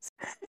educations.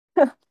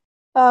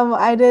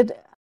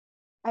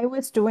 I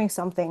was doing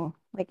something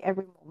like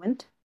every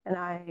moment, and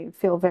I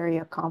feel very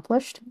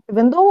accomplished,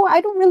 even though I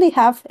don't really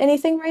have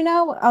anything right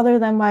now other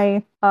than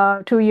my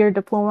 2-year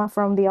diploma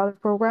from the other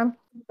program.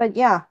 But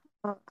yeah,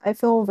 I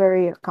feel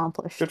very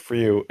accomplished. Good for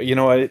you.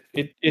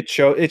 It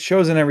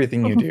shows in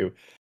everything you do.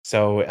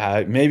 So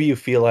maybe you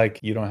feel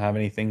like you don't have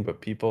anything, but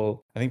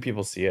I think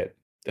people see it.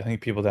 I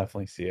think people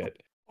definitely see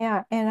it.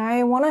 Yeah, and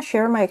I want to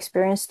share my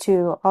experience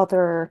to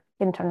other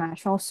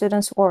international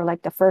students or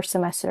like the first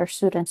semester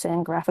students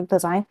in graphic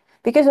design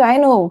because I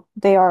know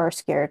they are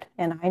scared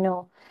and I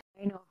know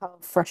how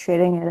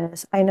frustrating it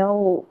is. I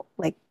know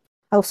like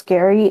how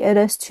scary it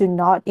is to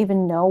not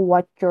even know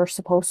what you're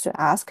supposed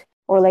to ask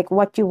or like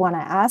what you want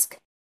to ask.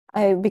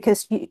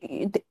 Because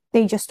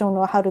they just don't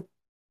know how to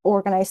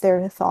organize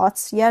their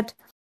thoughts yet.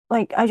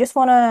 Like, I just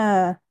want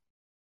to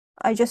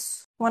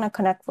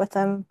connect with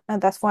them,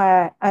 and that's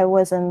why I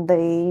was in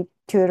the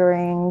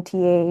tutoring,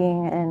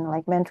 TAing, and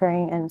like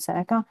mentoring in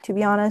Seneca. To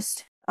be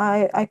honest,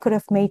 I could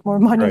have made more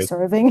money Right.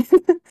 serving.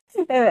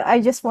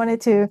 I just wanted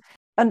to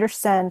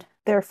understand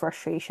their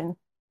frustration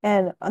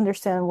and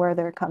understand where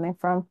they're coming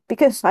from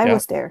because I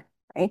was there,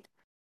 right?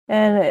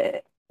 And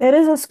it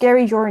is a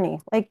scary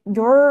journey. Like,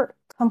 you're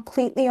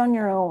completely on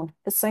your own.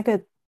 It's like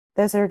a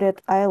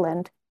deserted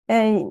island,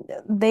 and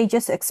they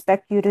just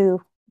expect you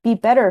to be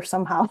better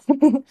somehow.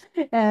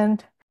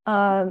 And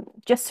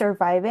just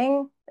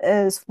surviving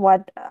is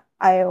what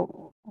I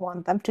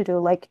want them to do.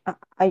 Like,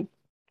 I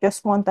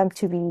just want them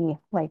to be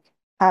like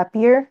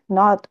happier,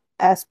 not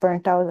as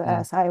burnt out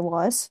as I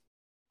was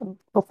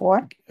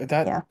before.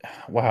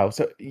 Wow.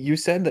 So you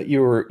said that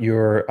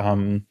you're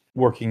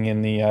working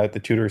in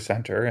the tutor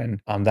center,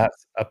 and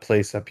that's a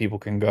place that people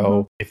can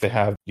go Mhm. if they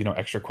have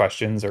extra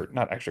questions, or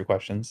not extra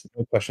questions.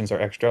 No questions are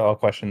extra. All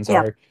questions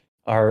Yeah.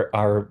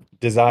 are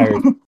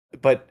desired.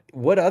 But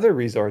what other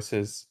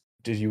resources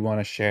did you want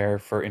to share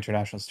for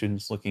international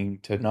students looking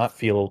to not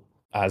feel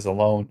as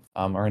alone,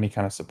 or any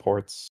kind of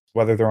supports,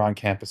 whether they're on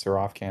campus or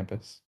off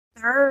campus?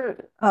 There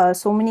are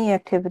so many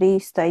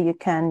activities that you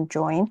can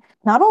join.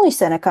 Not only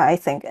Seneca, I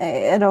think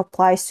it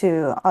applies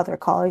to other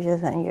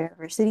colleges and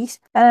universities.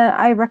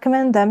 I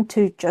recommend them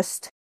to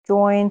just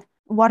join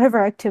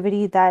whatever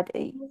activity that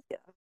you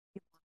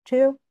want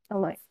to.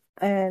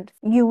 And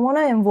you want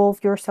to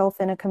involve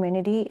yourself in a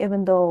community,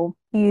 even though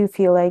you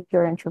feel like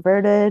you're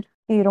introverted,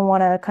 you don't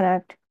want to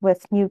connect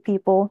with new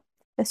people.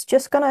 It's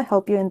just gonna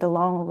help you in the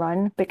long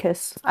run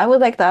because I was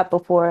like that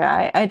before.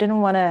 I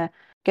didn't want to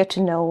get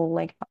to know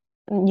like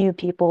new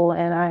people,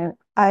 and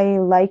I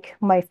like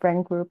my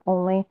friend group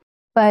only.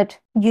 But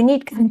you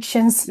need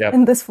connections Yep.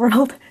 in this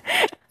world.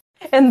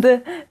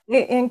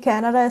 In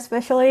Canada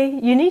especially,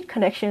 you need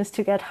connections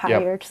to get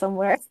hired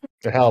somewhere.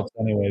 It helps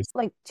anyways.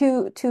 Like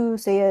to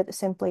say it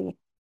simply,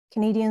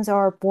 Canadians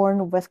are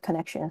born with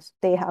connections.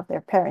 They have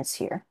their parents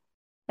here.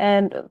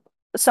 And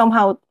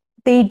somehow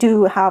they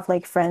do have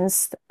like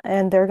friends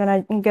and they're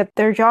gonna get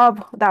their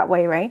job that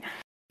way, right?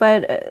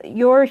 But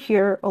you're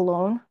here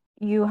alone.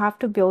 You have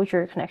to build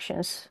your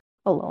connections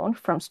alone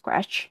from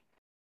scratch,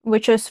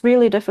 which is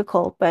really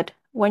difficult. But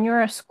when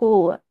you're at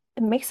school,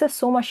 it makes it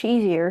so much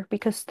easier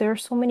because there are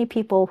so many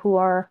people who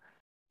are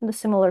in a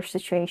similar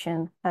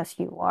situation as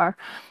you are.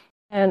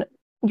 And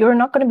you're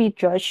not going to be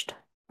judged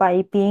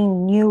by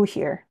being new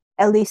here,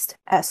 at least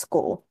at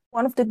school.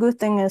 One of the good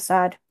things is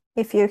that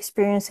if you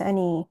experience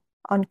any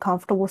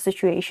uncomfortable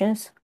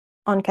situations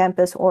on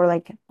campus or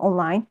like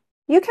online,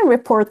 you can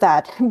report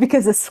that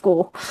because it's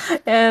school.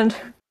 And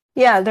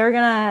yeah, they're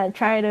gonna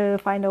try to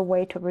find a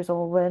way to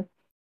resolve it.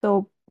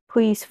 So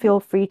please feel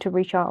free to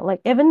reach out.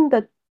 Like even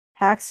the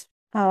tax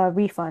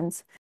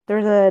refunds,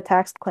 there's a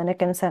tax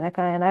clinic in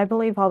Seneca, and I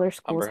believe other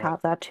schools Umberhead.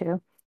 have that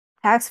too.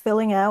 Tax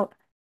filling out,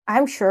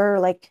 I'm sure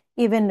like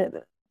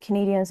even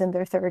Canadians in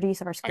their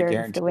 30s are I scared of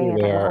guarantee doing you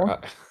it they alone.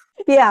 are.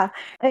 Yeah,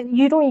 and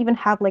you don't even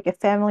have like a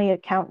family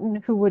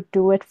accountant who would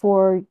do it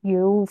for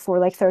you for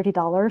like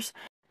 $30.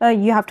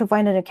 You have to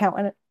find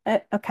an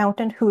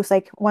accountant who's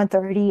like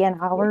 130 an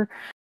hour,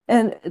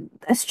 and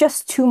it's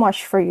just too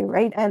much for you,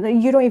 right?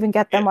 And you don't even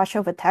get that much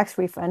of a tax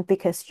refund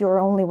because you're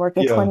only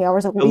working Yeah. 20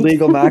 hours a The week.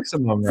 legal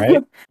maximum,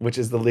 right? Which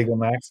is the legal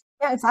max.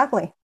 Yeah,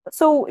 exactly.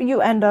 So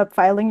you end up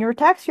filing your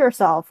tax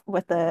yourself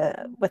with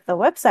the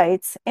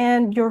websites,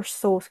 and you're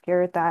so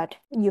scared that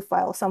you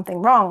file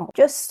something wrong.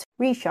 Just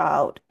reach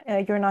out.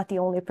 You're not the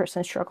only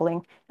person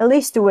struggling. At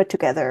least do it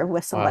together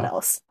with someone Wow.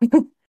 else.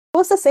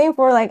 It's the same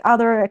for like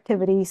other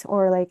activities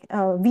or like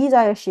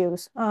visa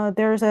issues.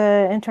 There's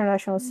a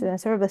international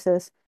student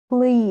services.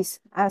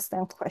 Please ask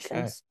them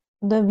questions.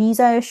 The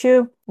visa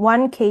issue,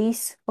 one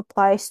case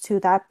applies to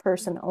that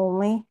person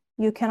only.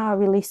 You cannot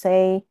really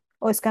say,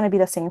 oh, it's going to be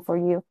the same for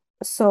you.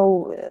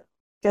 So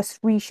just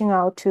reaching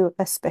out to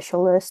a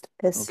specialist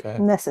is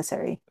Okay.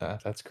 necessary.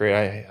 That's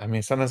great. I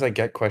mean, sometimes I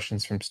get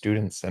questions from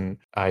students, and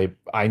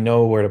I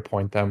know where to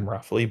point them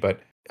roughly, but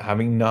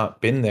having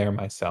not been there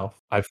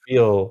myself,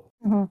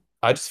 Mhm.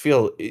 I just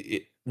feel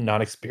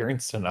not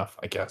experienced enough,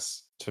 I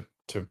guess, to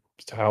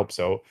help.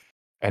 So,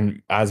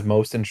 and as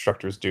most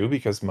instructors do,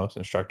 because most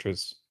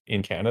instructors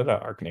in Canada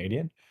are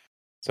Canadian,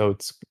 so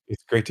it's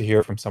great to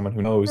hear from someone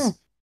who knows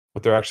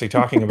what they're actually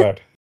talking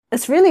about.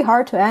 It's really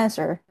hard to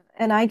answer.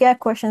 And I get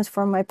questions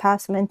from my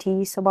past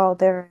mentees about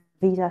their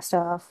visa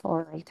stuff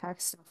or like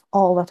tax stuff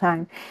all the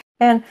time.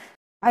 And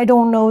I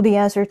don't know the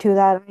answer to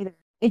that either.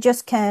 It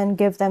just can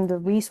give them the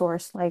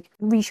resource, like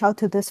reach out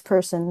to this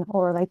person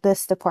or like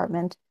this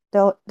department.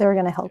 They're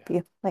gonna help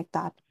you like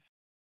that.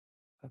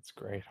 That's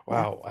great. Yeah.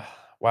 Wow.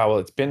 Wow. Well,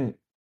 it's been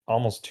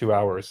almost 2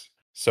 hours.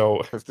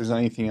 So if there's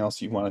anything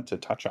else you wanted to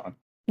touch on.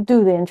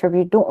 Do the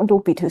interview.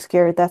 Don't be too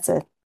scared. That's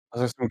it.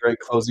 Those are some great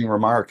closing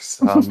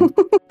remarks.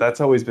 That's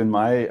always been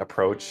my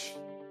approach.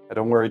 I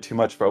don't worry too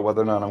much about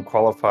whether or not I'm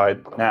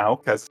qualified now,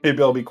 because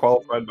maybe I'll be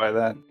qualified by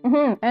then.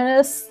 And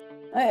it's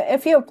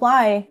if you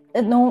apply,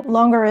 it no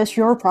longer is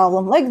your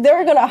problem. Like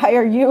they're gonna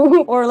hire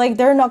you, or like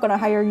they're not gonna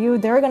hire you.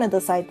 They're gonna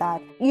decide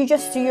that. You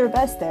just do your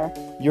best there.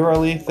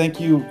 Yurali, thank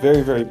you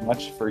very, very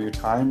much for your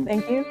time.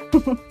 Thank you.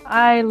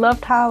 I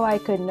loved how I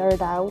could nerd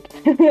out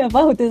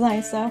about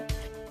design stuff.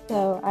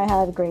 So I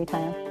had a great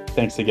time.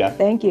 Thanks again.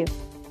 Thank you.